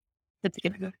apologize. That's a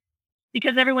good.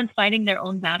 Because everyone's fighting their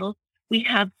own battles, we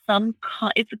have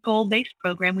it's a goal-based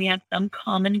program. We have some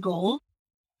common goals,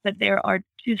 but there are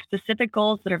 2 specific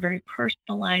goals that are very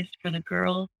personalized for the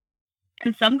girls.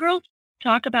 And some girls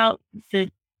talk about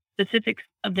the specifics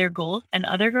of their goals, and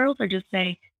other girls are just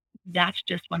say, that's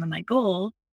just one of my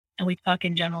goals. And we talk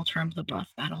in general terms of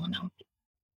lost battle analysis.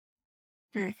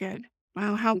 Very good.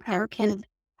 Wow, how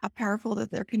powerful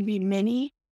that there can be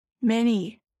many,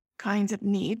 many kinds of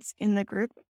needs in the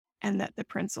group, and that the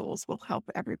principles will help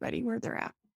everybody where they're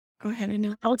at. Go ahead,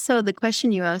 Anna. Also, the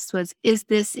question you asked was, is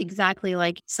this exactly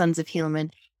like Sons of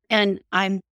Helaman? And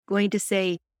I'm going to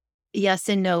say yes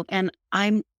and no. And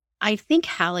I think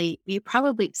Hallie,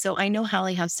 so I know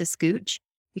Hallie has to scooch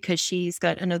because she's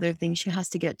got another thing she has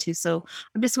to get to. So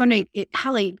I'm just wondering,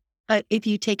 Hallie, if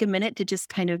you take a minute to just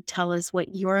kind of tell us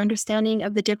what your understanding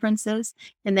of the difference is,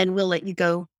 and then we'll let you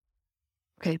go.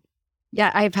 Okay.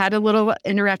 Yeah, I've had a little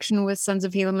interaction with Sons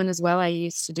of Helaman as well. I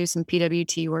used to do some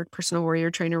PWT work, personal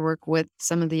warrior trainer work with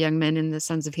some of the young men in the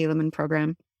Sons of Helaman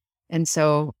program. And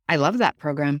so I love that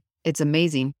program. It's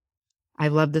amazing. I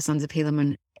love the Sons of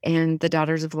Helaman. And the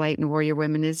Daughters of Light and Warrior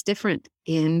Women is different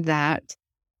in that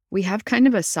we have kind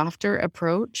of a softer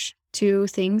approach to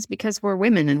things because we're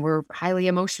women and we're highly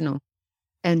emotional.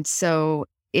 And so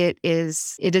it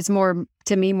is more,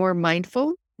 to me, more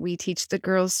mindful. We teach the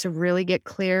girls to really get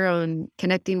clear on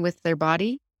connecting with their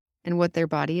body and what their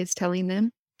body is telling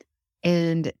them.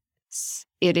 And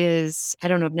it is, I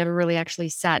don't know, I've never really actually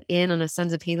sat in on a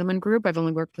Sons of Helaman group. I've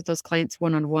only worked with those clients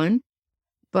one-on-one.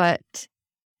 But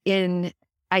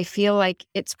I feel like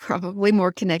it's probably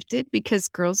more connected because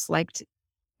girls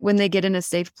when they get in a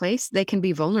safe place, they can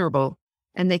be vulnerable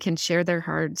and they can share their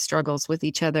hard struggles with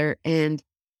each other. And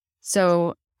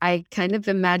so I kind of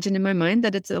imagine in my mind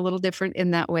that it's a little different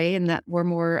in that way, and that we're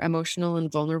more emotional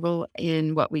and vulnerable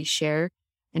in what we share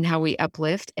and how we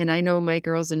uplift. And I know my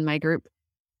girls in my group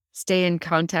stay in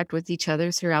contact with each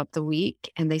other throughout the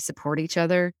week and they support each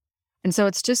other. And so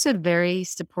it's just a very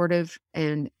supportive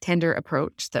and tender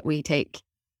approach that we take.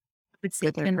 I would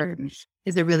say tender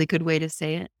is a really good way to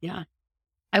say it. Yeah.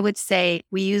 I would say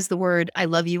we use the word "I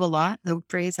love you" a lot, the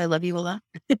phrase "I love you" a lot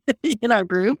in our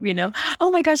group, oh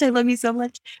my gosh, I love you so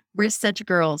much. We're such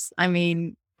girls. I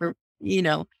mean,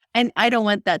 and I don't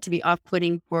want that to be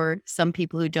off-putting for some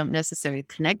people who don't necessarily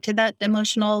connect to that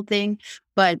emotional thing.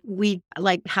 But we,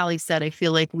 like Hallie said, I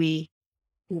feel like we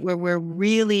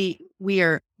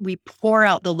pour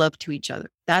out the love to each other.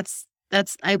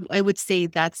 I would say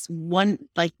that's one,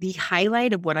 like the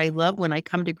highlight of what I love when I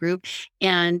come to group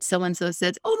and so-and-so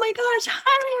says, "Oh my gosh,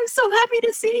 hi, I'm so happy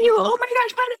to see you. Oh my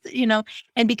gosh, what is,"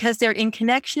 and because they're in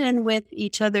connection with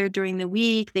each other during the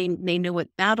week, they know what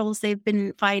battles they've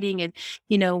been fighting. And,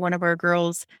 one of our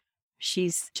girls,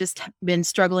 she's just been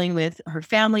struggling with her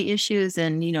family issues.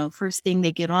 And, first thing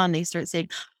they get on, they start saying,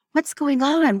 "What's going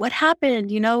on? What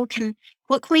happened?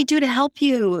 What can we do to help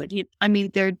you?" I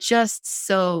mean, they're just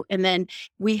so, and then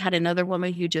we had another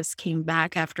woman who just came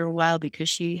back after a while because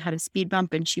she had a speed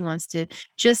bump and she wants to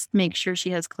just make sure she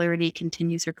has clarity,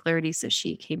 continues her clarity. So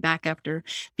she came back after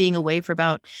being away for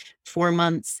about 4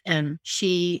 months. And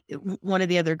one of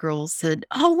the other girls said,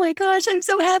 "Oh my gosh, I'm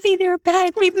so happy they're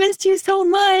back. We've missed you so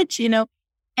much,"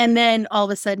 And then all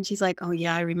of a sudden she's like, "Oh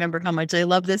yeah, I remember how much I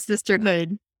love this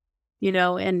sisterhood."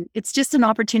 And it's just an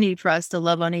opportunity for us to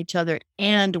love on each other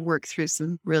and work through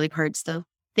some really hard stuff.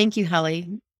 Thank you,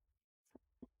 Hallie.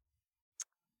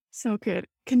 So good.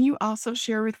 Can you also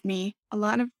share with me a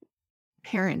lot of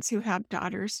parents who have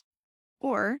daughters,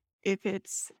 or if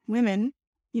it's women,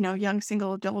 young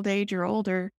single adult age or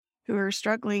older, who are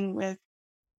struggling with,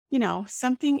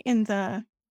 something in the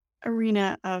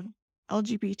arena of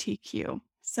LGBTQ.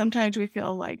 Sometimes we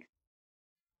feel like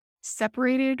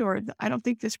separated, or I don't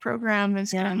think this program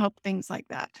is going Yeah. to help things like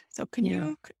that. So can Yeah.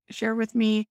 you share with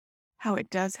me how it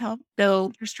does help So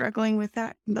if you're struggling with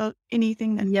that,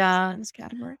 anything that yeah, in this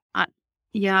category?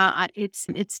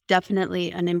 it's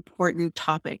definitely an important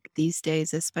topic these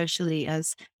days, especially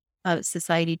as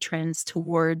society trends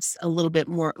towards a little bit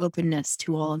more openness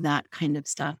to all of that kind of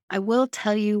stuff. I will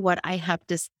tell you what I have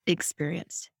just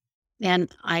experienced,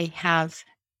 and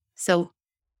so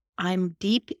I'm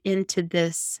deep into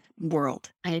this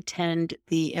world. I attend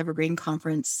the Evergreen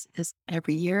Conference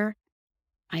every year.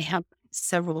 I have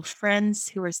several friends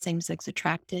who are same-sex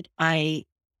attracted.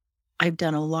 I've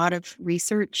done a lot of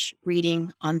research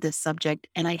reading on this subject,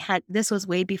 and this was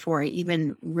way before I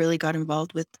even really got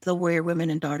involved with the Warrior Women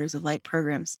and Daughters of Light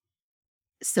programs.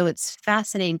 So it's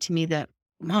fascinating to me that,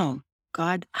 wow,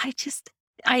 God,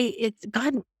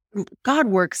 God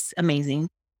works amazing.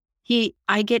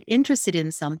 I get interested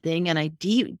in something and I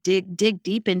dig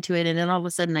deep into it, and then all of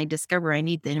a sudden I discover I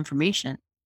need the information.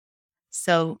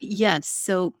 So, yes.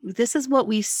 So, this is what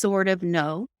we sort of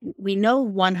know. We know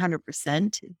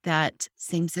 100% that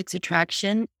same sex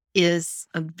attraction is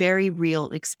a very real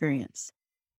experience.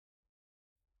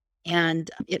 And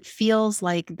it feels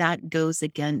like that goes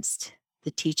against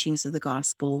the teachings of the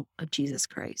gospel of Jesus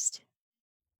Christ.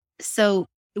 So,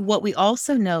 what we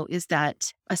also know is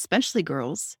that, especially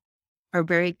girls, are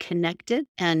very connected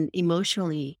and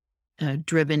emotionally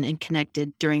driven and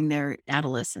connected during their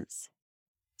adolescence.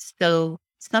 So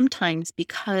sometimes,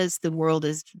 because the world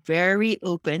is very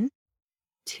open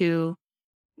to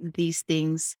these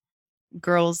things,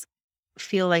 girls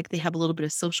feel like they have a little bit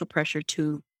of social pressure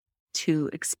to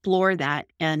explore that,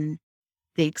 and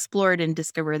they explore it and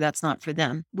discover that's not for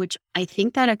them, which I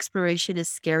think that exploration is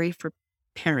scary for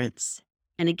parents.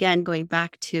 And again, going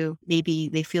back to maybe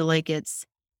they feel like it's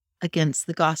against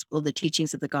the gospel, the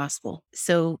teachings of the gospel.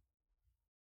 So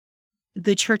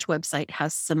the church website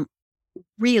has some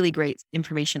really great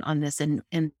information on this and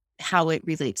how it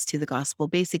relates to the gospel.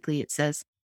 Basically, it says,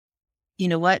 you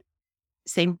know what?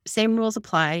 Same rules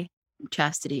apply.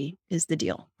 Chastity is the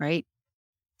deal, right?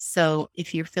 So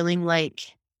if you're feeling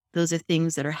like those are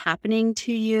things that are happening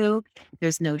to you,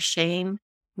 there's no shame.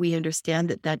 We understand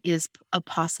that that is a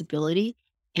possibility,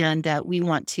 and that we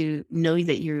want you to know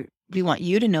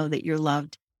that you're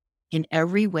loved in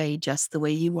every way, just the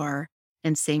way you are,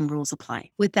 and same rules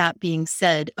apply. With that being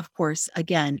said, of course,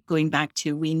 again, going back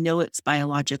to, we know it's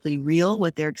biologically real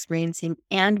what they're experiencing,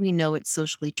 and we know it's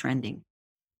socially trending.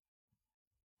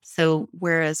 So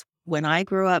whereas when I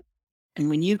grew up and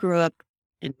when you grew up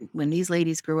and when these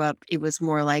ladies grew up, it was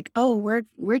more like, oh,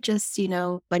 we're just,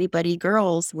 buddy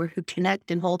girls who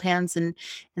connect and hold hands and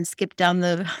skip down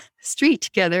the street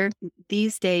together.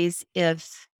 These days,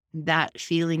 if that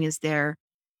feeling is there,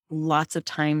 lots of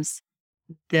times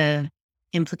the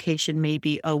implication may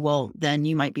be, oh, well, then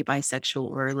you might be bisexual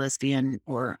or lesbian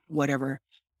or whatever.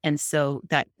 And so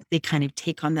that they kind of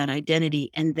take on that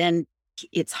identity, and then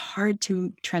it's hard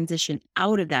to transition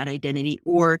out of that identity,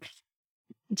 or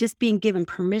just being given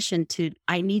permission to,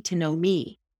 I need to know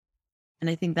me. And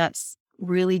I think that's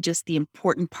really just the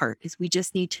important part, is we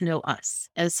just need to know us.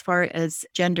 As far as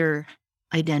gender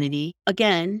identity,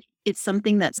 again, it's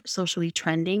something that's socially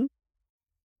trending.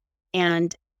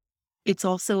 And it's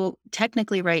also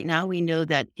technically, right now, we know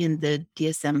that in the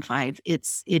DSM-5,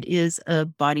 it is a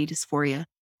body dysphoria,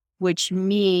 which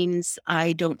means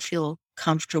I don't feel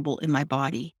comfortable in my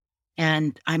body.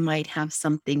 And I might have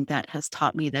something that has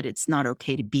taught me that it's not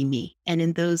okay to be me. And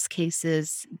in those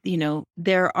cases,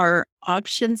 there are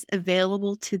options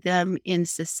available to them in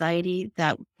society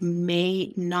that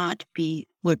may not be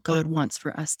what God wants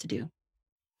for us to do.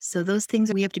 So those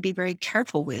things we have to be very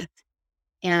careful with.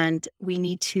 And we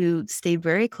need to stay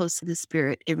very close to the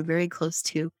Spirit and very close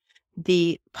to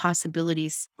the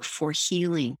possibilities for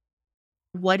healing.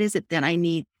 What is it that I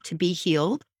need to be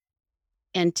healed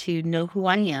and to know who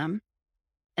I am?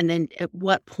 And then at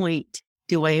what point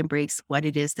do I embrace what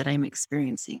it is that I'm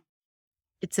experiencing?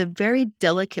 It's a very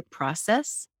delicate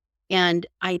process. And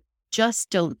I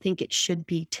just don't think it should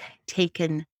be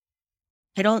taken.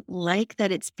 I don't like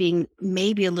that it's being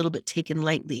maybe a little bit taken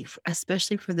lightly,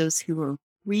 especially for those who are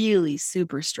really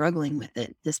super struggling with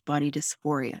it, this body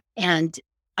dysphoria. And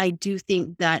I do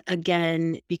think that,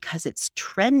 again, because it's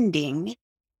trending,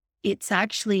 it's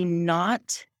actually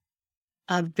not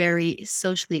very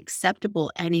socially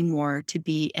acceptable anymore to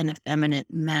be an effeminate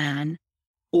man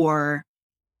or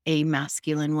a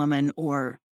masculine woman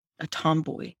or a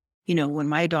tomboy. When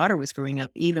my daughter was growing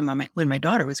up, when my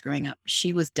daughter was growing up,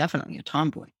 she was definitely a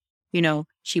tomboy.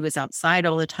 She was outside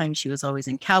all the time. She was always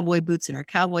in cowboy boots and her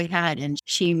cowboy hat, and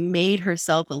she made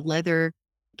herself a leather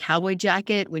cowboy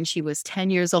jacket when she was 10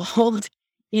 years old,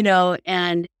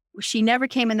 and she never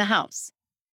came in the house.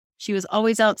 She was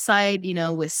always outside,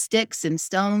 with sticks and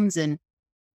stones and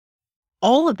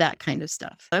all of that kind of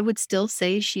stuff. I would still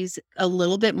say she's a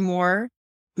little bit more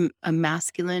a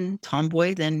masculine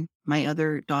tomboy than my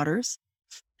other daughters.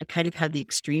 I kind of had the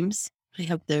extremes. I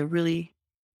have the really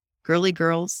girly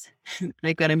girls.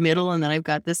 I've got a middle, and then I've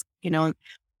got this,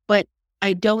 but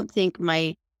I don't think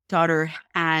my daughter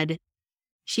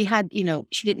she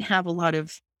didn't have a lot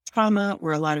of trauma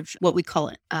or a lot of what we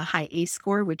call a high ACE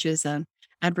score, which is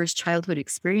adverse childhood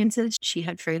experiences. She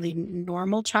had fairly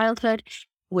normal childhood,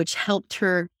 which helped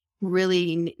her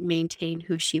really maintain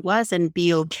who she was and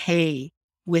be okay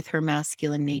with her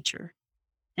masculine nature.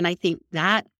 And I think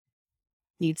that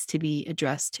needs to be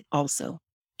addressed also.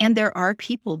 And there are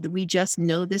people that we just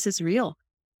know this is real.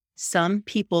 Some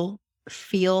people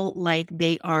feel like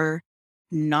they are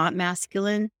not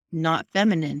masculine, not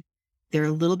feminine. They're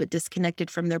a little bit disconnected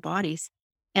from their bodies.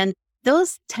 And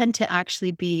those tend to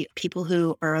actually be people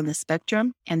who are on the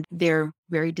spectrum, and they're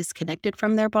very disconnected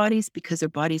from their bodies because their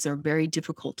bodies are very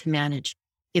difficult to manage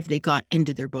if they got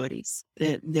into their bodies.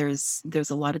 There's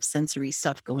a lot of sensory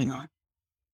stuff going on.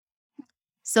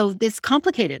 So it's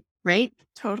complicated, right?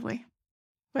 Totally.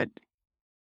 But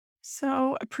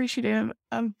so appreciative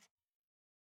of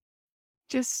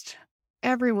just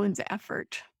everyone's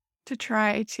effort to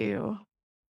try to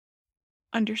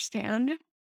understand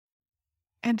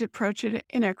and to approach it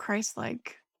in a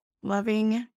Christ-like,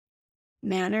 loving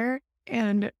manner.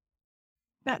 And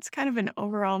that's kind of an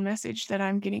overall message that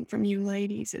I'm getting from you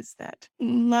ladies, is that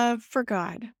love for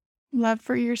God, love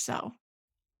for yourself,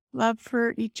 love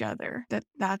for each other,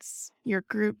 that's your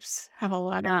groups have a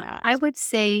lot of that. I would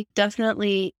say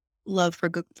definitely love for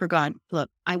God. Look,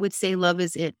 I would say love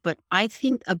is it, but I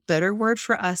think a better word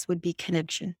for us would be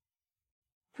connection.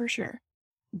 For sure.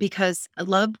 Because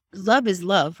love is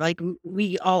love. Like,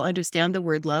 we all understand the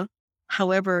word love.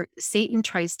 However, Satan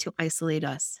tries to isolate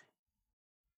us.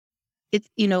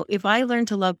 If I learn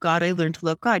to love God, I learn to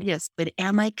love God. Yes. But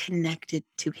am I connected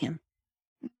to him?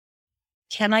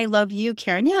 Can I love you,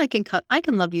 Karen? Yeah, I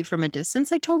can love you from a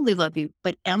distance. I totally love you,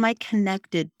 but am I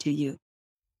connected to you?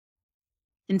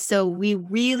 And so we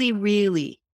really,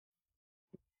 really,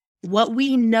 what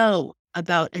we know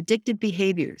about addictive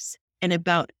behaviors and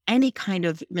about any kind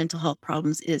of mental health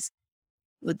problems is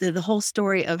the whole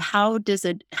story of how does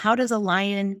a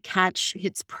lion catch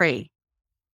its prey?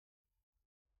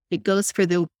 It goes for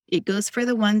the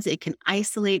ones it can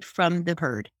isolate from the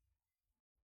herd.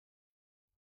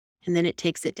 And then it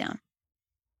takes it down.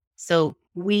 So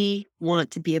we want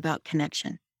it to be about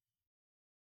connection.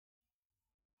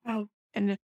 Oh,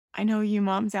 and I know you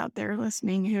moms out there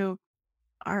listening who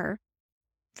are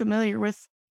familiar with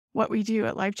what we do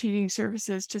at Life Changing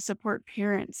Services to support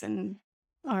parents and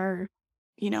our,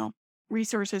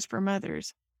 resources for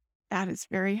mothers. That is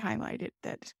very highlighted,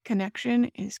 that connection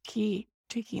is key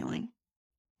to healing.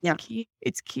 Yeah.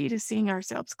 It's key to seeing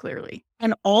ourselves clearly.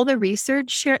 And all the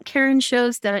research, Karen,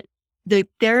 shows that the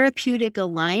therapeutic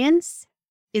alliance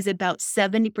is about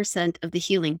 70% of the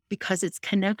healing because it's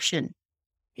connection.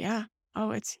 Yeah.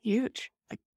 Oh, it's huge.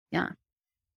 Yeah.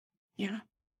 Yeah.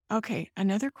 Okay.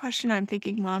 Another question I'm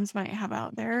thinking moms might have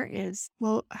out there is,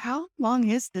 well, how long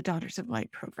is the Daughters of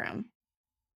Light program?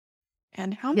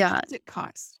 And how much does it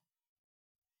cost?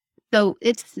 So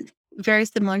it's very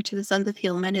similar to the Sons of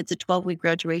Helaman. It's a 12-week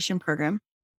graduation program.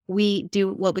 We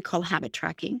do what we call habit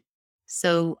tracking.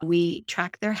 So we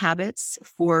track their habits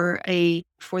for the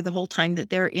whole time that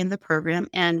they're in the program.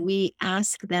 And we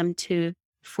ask them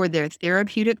for their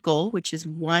therapeutic goal, which is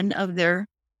one of their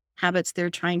habits they're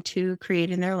trying to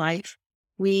create in their life.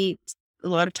 A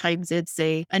lot of times it's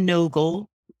a no goal,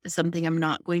 something I'm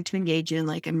not going to engage in,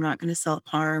 like I'm not going to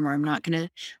self-harm, or I'm not going to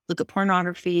look at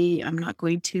pornography. I'm not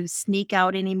going to sneak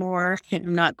out anymore.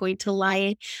 I'm not going to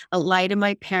lie to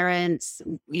my parents,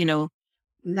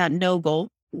 that no goal.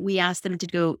 We ask them to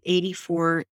go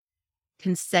 84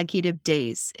 consecutive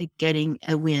days at getting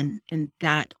a win in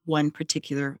that one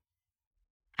particular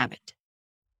habit.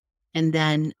 And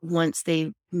then once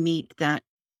they meet that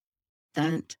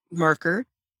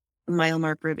mile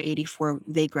marker of 84,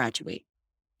 they graduate.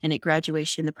 And at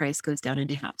graduation, the price goes down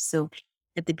into half. So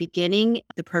at the beginning,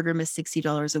 the program is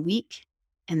 $60 a week.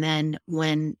 And then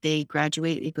when they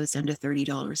graduate, it goes down to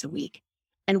 $30 a week.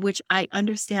 And which I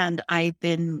understand, I've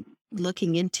been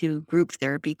looking into group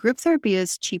therapy. Group therapy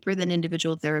is cheaper than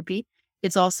individual therapy.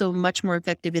 It's also much more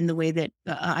effective in the way that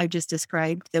I just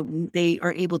described, that they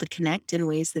are able to connect in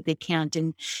ways that they can't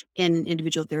in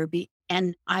individual therapy.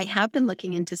 And I have been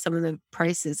looking into some of the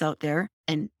prices out there,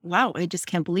 and wow, I just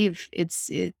can't believe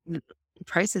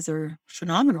prices are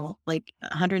phenomenal, like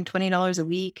 $120 a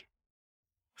week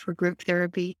for group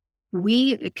therapy.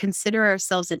 We consider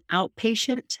ourselves an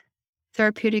outpatient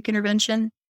therapeutic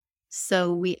intervention.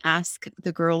 So we ask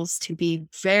the girls to be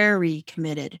very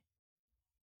committed,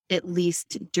 at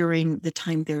least during the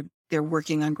time they're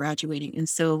working on graduating. And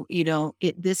so,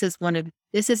 this is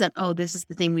this isn't, oh, this is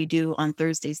the thing we do on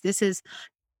Thursdays.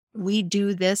 We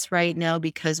do this right now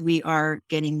because we are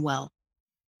getting well,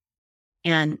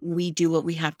 and we do what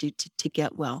we have to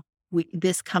get well.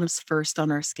 This comes first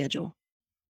on our schedule.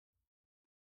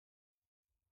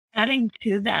 Adding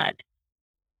to that,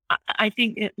 I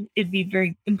think it'd be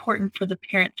very important for the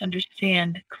parents to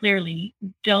understand clearly,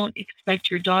 don't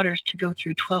expect your daughters to go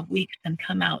through 12 weeks and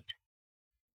come out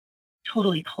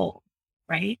totally whole,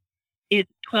 right?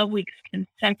 It's 12 weeks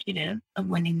consecutive of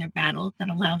winning their battles that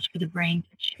allows for the brain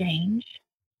to change.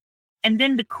 And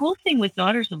then the cool thing with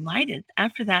Daughters of Light is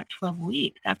after that 12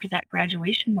 weeks, after that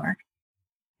graduation mark,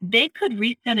 they could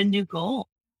reset a new goal.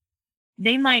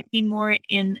 They might be more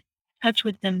in touch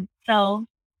with themselves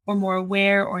or more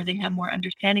aware, or they have more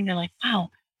understanding. They're like,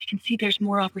 wow, I can see there's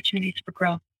more opportunities for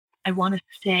growth. I want to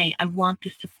stay. I want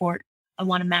the support. I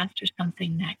want to master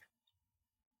something next.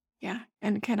 Yeah.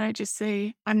 And can I just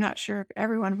say, I'm not sure if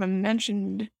every one of them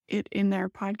mentioned it in their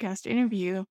podcast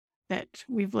interview that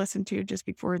we've listened to just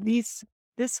before this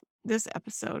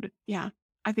episode. Yeah.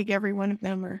 I think every one of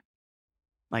them are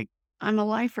like, I'm a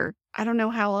lifer. I don't know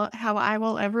how I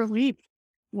will ever leave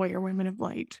Warrior Women of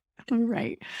Light.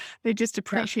 Right. They just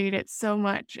appreciate it so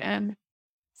much. And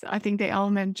so I think they all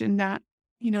mentioned that,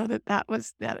 that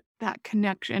was that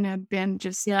connection had been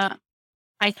just. Yeah.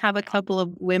 I have a couple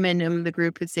of women in the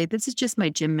group who say, this is just my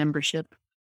gym membership.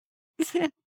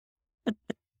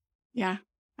 Yeah,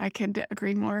 I could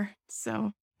agree more.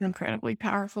 So incredibly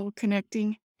powerful,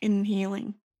 connecting and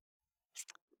healing.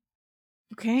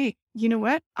 Okay, you know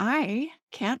what? I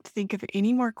can't think of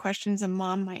any more questions a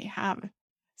mom might have.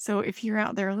 So if you're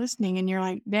out there listening and you're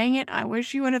like, dang it, I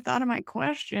wish you would have thought of my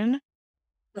question.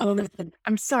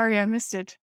 I'm sorry I missed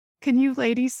it. Can you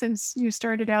ladies, since you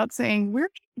started out saying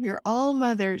we're all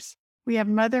mothers, we have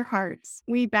mother hearts,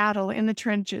 we battle in the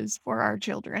trenches for our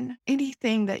children,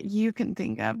 anything that you can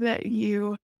think of that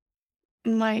you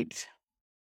might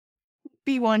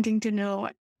be wanting to know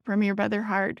from your mother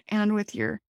heart and with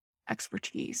your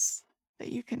expertise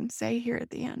that you can say here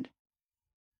at the end?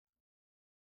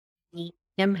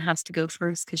 Kim has to go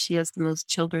first because she has the most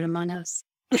children among us.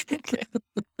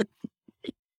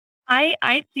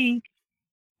 I think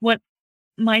what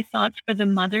my thoughts for the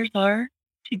mothers are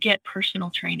to get personal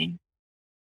training.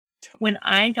 When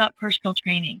I got personal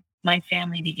training, my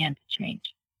family began to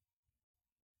change.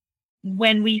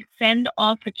 When we send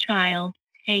off a child,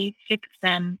 hey, fix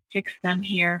them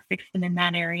here, fix them in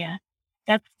that area,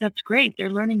 that's great. They're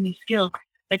learning new skills.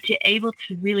 But to able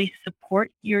to really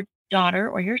support your daughter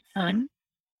or your son,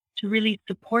 to really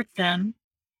support them,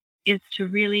 is to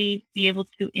really be able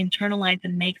to internalize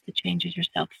and make the changes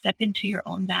yourself. Step into your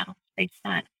own battle. Face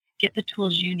that. Get the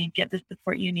tools you need. Get the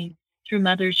support you need through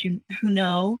mothers who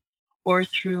know, or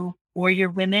through warrior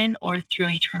women, or through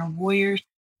eternal warriors.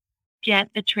 Get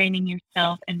the training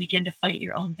yourself and begin to fight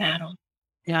your own battle.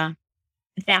 Yeah.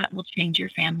 That will change your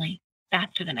family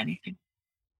faster than anything.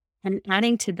 And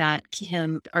adding to that,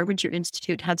 Kim, Arbinger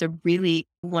Institute has a really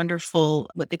wonderful,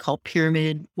 what they call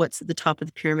pyramid. What's at the top of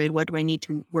the pyramid? What do I need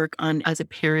to work on as a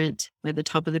parent at the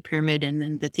top of the pyramid? And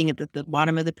then the thing at the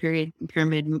bottom of the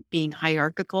pyramid being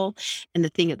hierarchical. And the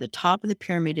thing at the top of the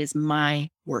pyramid is my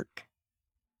work.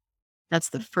 That's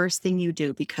the first thing you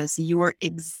do, because your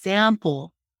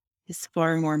example is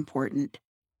far more important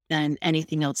than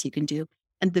anything else you can do.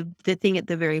 And the thing at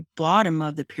the very bottom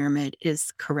of the pyramid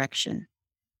is correction.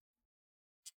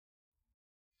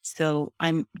 So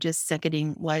I'm just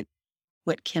seconding what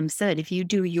Kim said. If you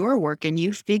do your work and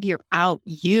you figure out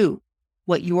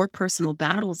what your personal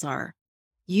battles are,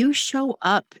 you show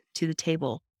up to the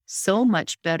table so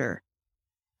much better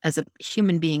as a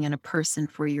human being and a person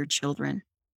for your children.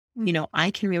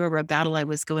 I can remember a battle I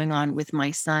was going on with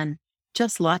my son,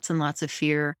 just lots and lots of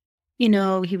fear. He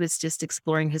was just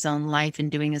exploring his own life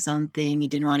and doing his own thing. He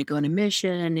didn't want to go on a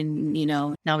mission.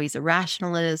 And, now he's a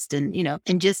rationalist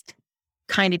and just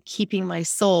kind of keeping my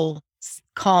soul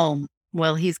calm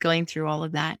while he's going through all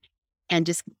of that, and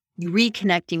just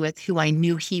reconnecting with who I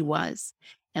knew he was.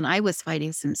 And I was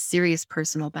fighting some serious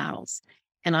personal battles.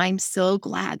 And I'm so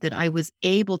glad that I was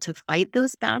able to fight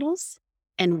those battles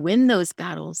and win those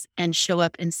battles and show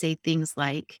up and say things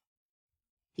like,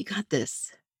 you got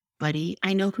this, buddy.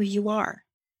 I know who you are.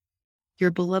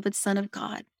 You're a beloved son of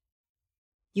God.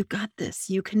 You got this.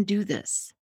 You can do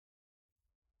this.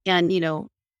 And,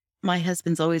 my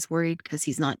husband's always worried because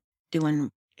he's not doing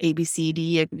A, B, C,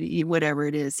 D, whatever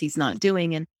it is he's not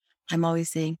doing. And I'm always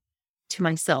saying to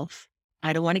myself,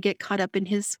 I don't want to get caught up in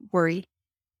his worry.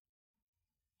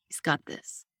 He's got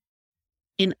this.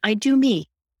 And I do me.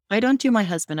 I don't do my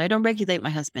husband. I don't regulate my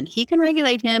husband. He can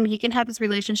regulate him. He can have his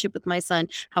relationship with my son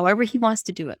however he wants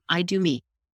to do it. I do me.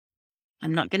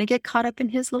 I'm not going to get caught up in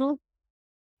his little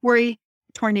worry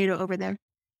tornado over there.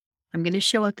 I'm going to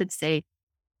show up and say,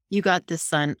 you got this,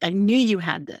 son. I knew you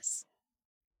had this.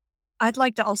 I'd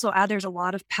like to also add there's a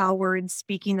lot of power in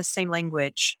speaking the same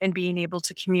language and being able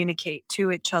to communicate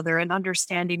to each other and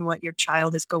understanding what your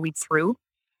child is going through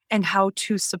and how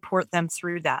to support them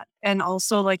through that. And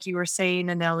also, like you were saying,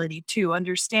 Anelity, too,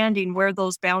 understanding where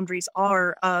those boundaries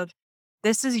are of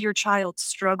this is your child's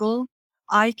struggle.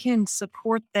 I can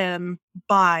support them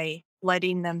by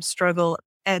letting them struggle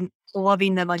and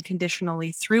loving them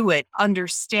unconditionally through it,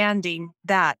 understanding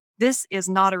that this is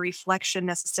not a reflection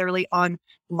necessarily on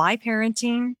my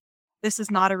parenting. This is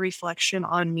not a reflection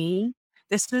on me.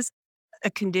 This is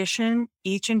a condition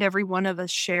each and every one of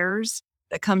us shares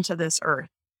that come to this earth.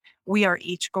 We are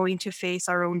each going to face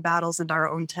our own battles and our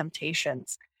own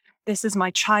temptations. This is my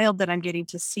child that I'm getting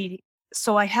to see.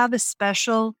 So I have a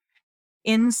special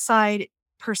inside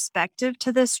perspective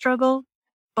to this struggle,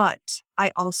 but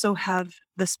I also have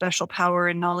the special power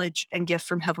and knowledge and gift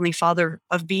from Heavenly Father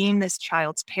of being this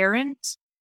child's parent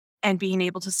and being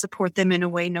able to support them in a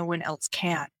way no one else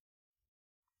can.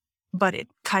 But it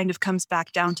kind of comes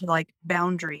back down to like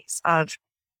boundaries of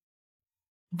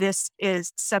this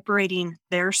is separating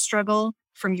their struggle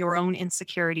from your own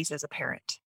insecurities as a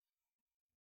parent.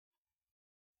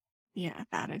 Yeah,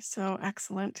 that is so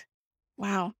excellent.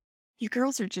 Wow. You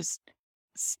girls are just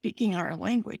speaking our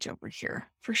language over here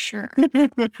for sure.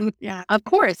 Yeah. Of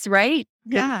course, right?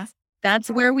 Yeah. That's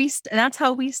where that's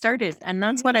how we started. And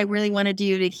that's what I really wanted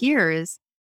you to hear is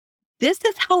this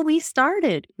is how we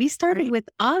started. We started Right. with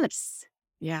us.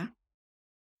 Yeah.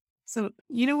 So,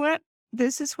 you know what?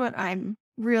 This is what I'm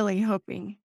really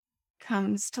hoping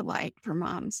comes to light for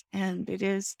moms. And it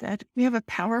is that we have a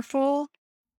powerful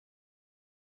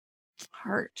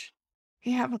heart.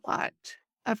 We have a lot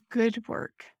of good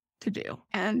work to do.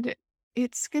 And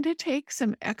it's going to take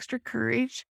some extra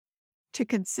courage to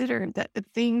consider that the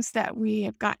things that we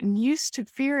have gotten used to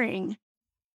fearing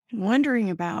and wondering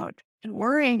about and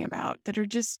worrying about that are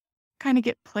just kind of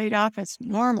get played off as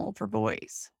normal for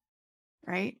boys,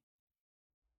 right?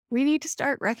 We need to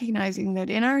start recognizing that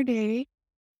in our day,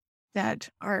 that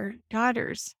our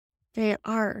daughters, they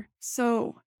are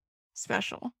so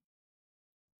special.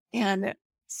 And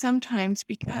sometimes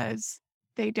because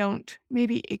they don't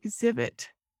maybe exhibit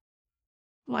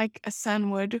like a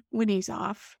son would when he's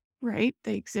off, right?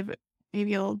 They exhibit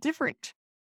maybe a little different.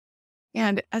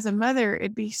 And as a mother,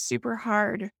 it'd be super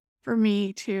hard for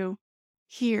me to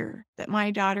hear that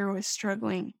my daughter was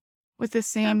struggling with the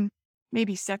same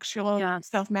maybe sexual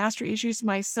self-mastery issues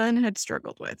my son had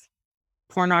struggled with.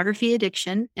 Pornography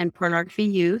addiction and pornography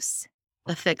use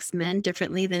affects men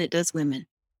differently than it does women.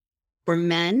 For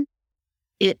men,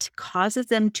 it causes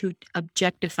them to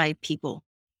objectify people,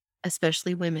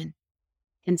 especially women.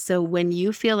 And so when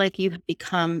you feel like you've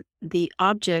become the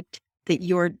object that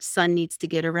your son needs to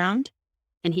get around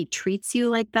and he treats you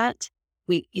like that,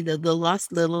 the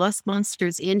lust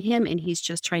monster's in him and he's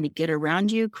just trying to get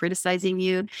around you, criticizing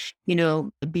you,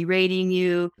 berating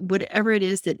you, whatever it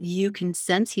is that you can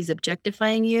sense he's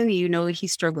objectifying you,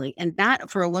 he's struggling. And that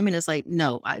for a woman is like,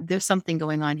 no, there's something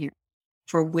going on here.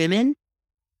 For women,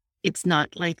 it's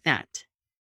not like that.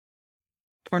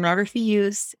 Pornography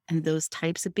use and those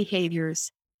types of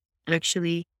behaviors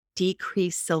actually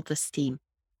decrease self-esteem.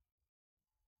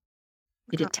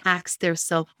 It attacks their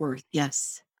self-worth.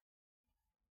 Yes.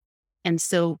 And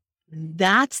so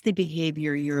that's the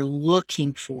behavior you're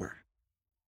looking for.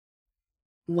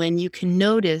 When you can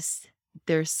notice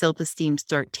their self-esteem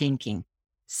start tanking,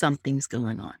 something's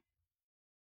going on.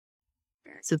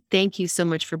 So thank you so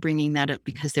much for bringing that up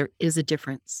because there is a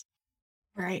difference.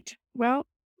 Right. Well,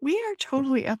 we are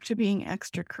totally up to being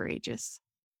extra courageous.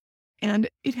 And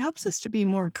it helps us to be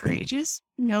more courageous,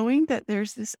 knowing that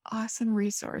there's this awesome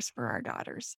resource for our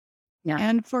daughters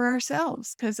and for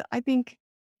ourselves. Because I think,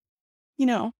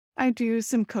 I do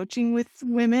some coaching with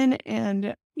women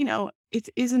and, it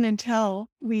isn't until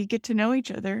we get to know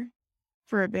each other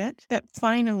for a bit that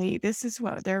finally this is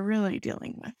what they're really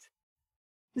dealing with.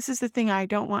 This is the thing I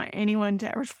don't want anyone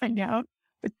to ever find out,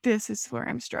 but this is where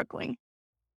I'm struggling.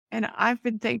 And I've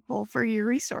been thankful for your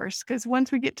resource because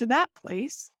once we get to that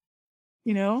place,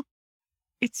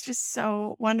 it's just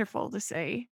so wonderful to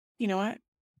say, you know what?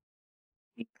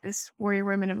 This Warrior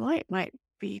Women of Light might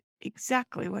be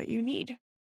exactly what you need.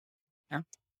 Yeah.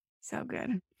 So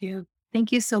good.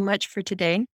 Thank you so much for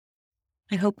today.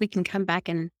 I hope we can come back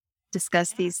and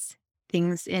discuss these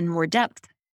things in more depth.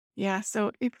 Yeah.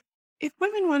 So if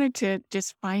women wanted to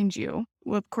just find you,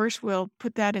 well, of course, we'll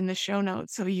put that in the show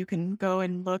notes so you can go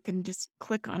and look and just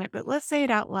click on it. But let's say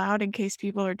it out loud in case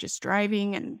people are just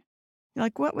driving and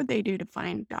like, what would they do to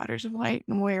find Daughters of Light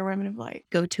and Warrior Women of Light?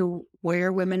 Go to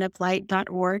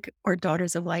warriorwomenoflight.org or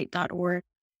daughtersoflight.org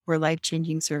or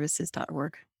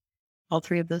lifechangingservices.org. All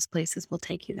three of those places will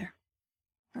take you there.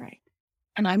 All right.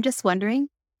 And I'm just wondering,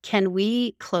 can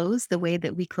we close the way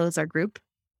that we close our group?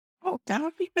 Oh, that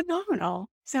would be phenomenal.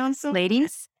 Sounds so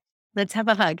Ladies, let's have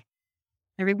a hug.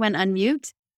 Everyone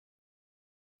unmute.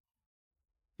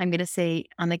 I'm going to say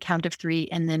on the count of 3,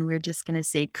 and then we're just going to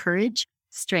say courage,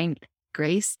 strength,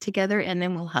 grace together, and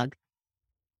then we'll hug.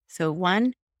 So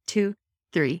 1, 2,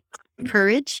 3.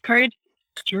 Courage, Strength,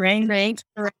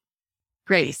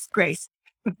 grace. grace.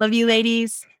 Love you,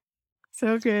 ladies.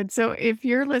 So good. So if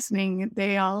you're listening,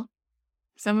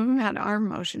 some of them had arm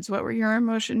motions. What were your arm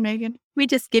motion, Megan? We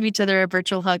just give each other a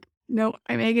virtual hug. No,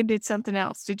 Megan did something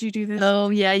else. Did you do this? Oh,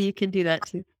 yeah, you can do that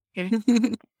too. Okay.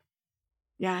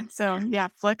 Yeah. So yeah,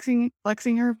 flexing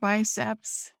her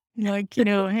biceps, like,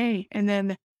 hey, and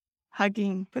then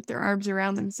hugging, put their arms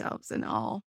around themselves and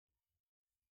all.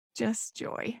 Just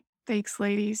joy. Thanks,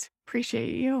 ladies.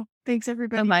 Appreciate you. Thanks,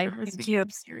 everybody. Bye-bye. for listening Thank you. to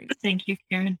the series. Thank you,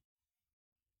 Karen.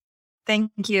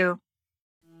 Thank you.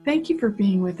 Thank you for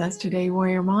being with us today,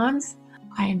 Warrior Moms.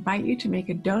 I invite you to make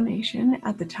a donation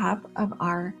at the top of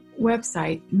our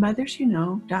website,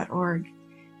 mothersyouknow.org.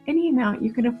 Any amount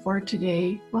you can afford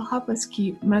today will help us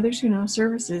keep Mothers Who Know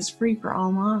services free for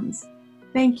all moms.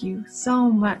 Thank you so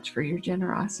much for your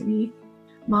generosity.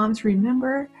 Moms,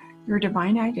 remember your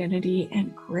divine identity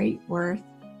and great worth.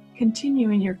 Continue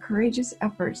in your courageous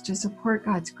efforts to support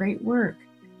God's great work.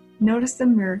 Notice the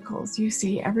miracles you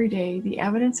see every day, the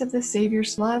evidence of the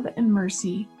Savior's love and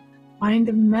mercy. Find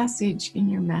the message in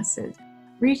your message.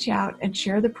 Reach out and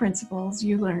share the principles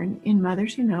you learn in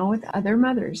Mothers Who Know with other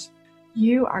mothers.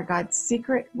 You are God's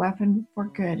secret weapon for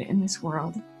good in this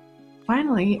world.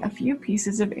 Finally, a few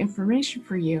pieces of information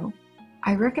for you.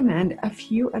 I recommend a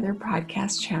few other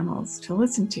podcast channels to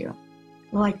listen to.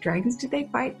 Like Dragons Do They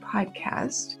Fight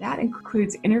podcast, that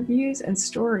includes interviews and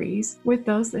stories with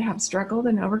those that have struggled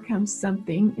and overcome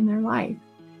something in their life.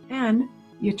 And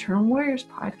the Eternal Warriors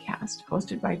podcast,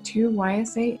 hosted by 2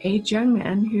 YSA age young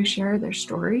men who share their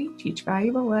story, teach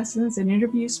valuable lessons, and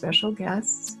interview special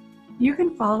guests. You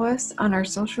can follow us on our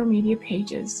social media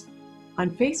pages. On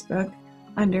Facebook,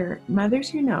 under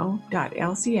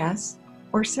motherswhoknow.lcs,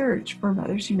 or search for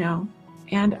Mothers Who Know.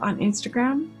 And on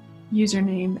Instagram,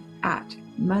 username at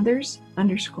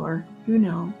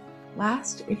mothers_who-know.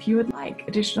 Last, if you would like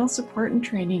additional support and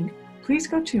training, please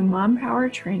go to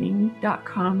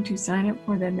mompowertraining.com to sign up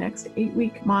for the next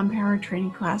 8-week Mom Power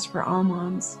Training class for all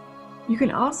moms. You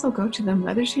can also go to the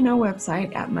Mothers Who Know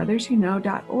website at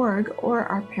motherswhoknow.org or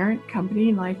our parent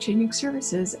company, Life Changing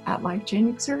Services, at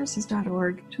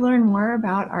lifechangingservices.org to learn more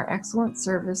about our excellent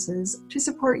services to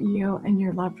support you and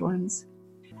your loved ones.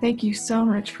 Thank you so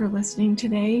much for listening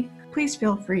today. Please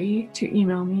feel free to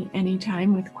email me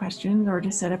anytime with questions or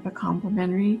to set up a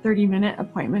complimentary 30-minute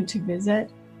appointment to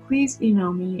visit. Please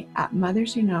email me at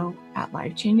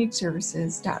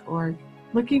motherswhoknow@lifechangingservices.org.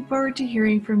 Looking forward to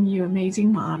hearing from you,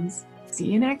 amazing moms. See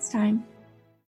you next time.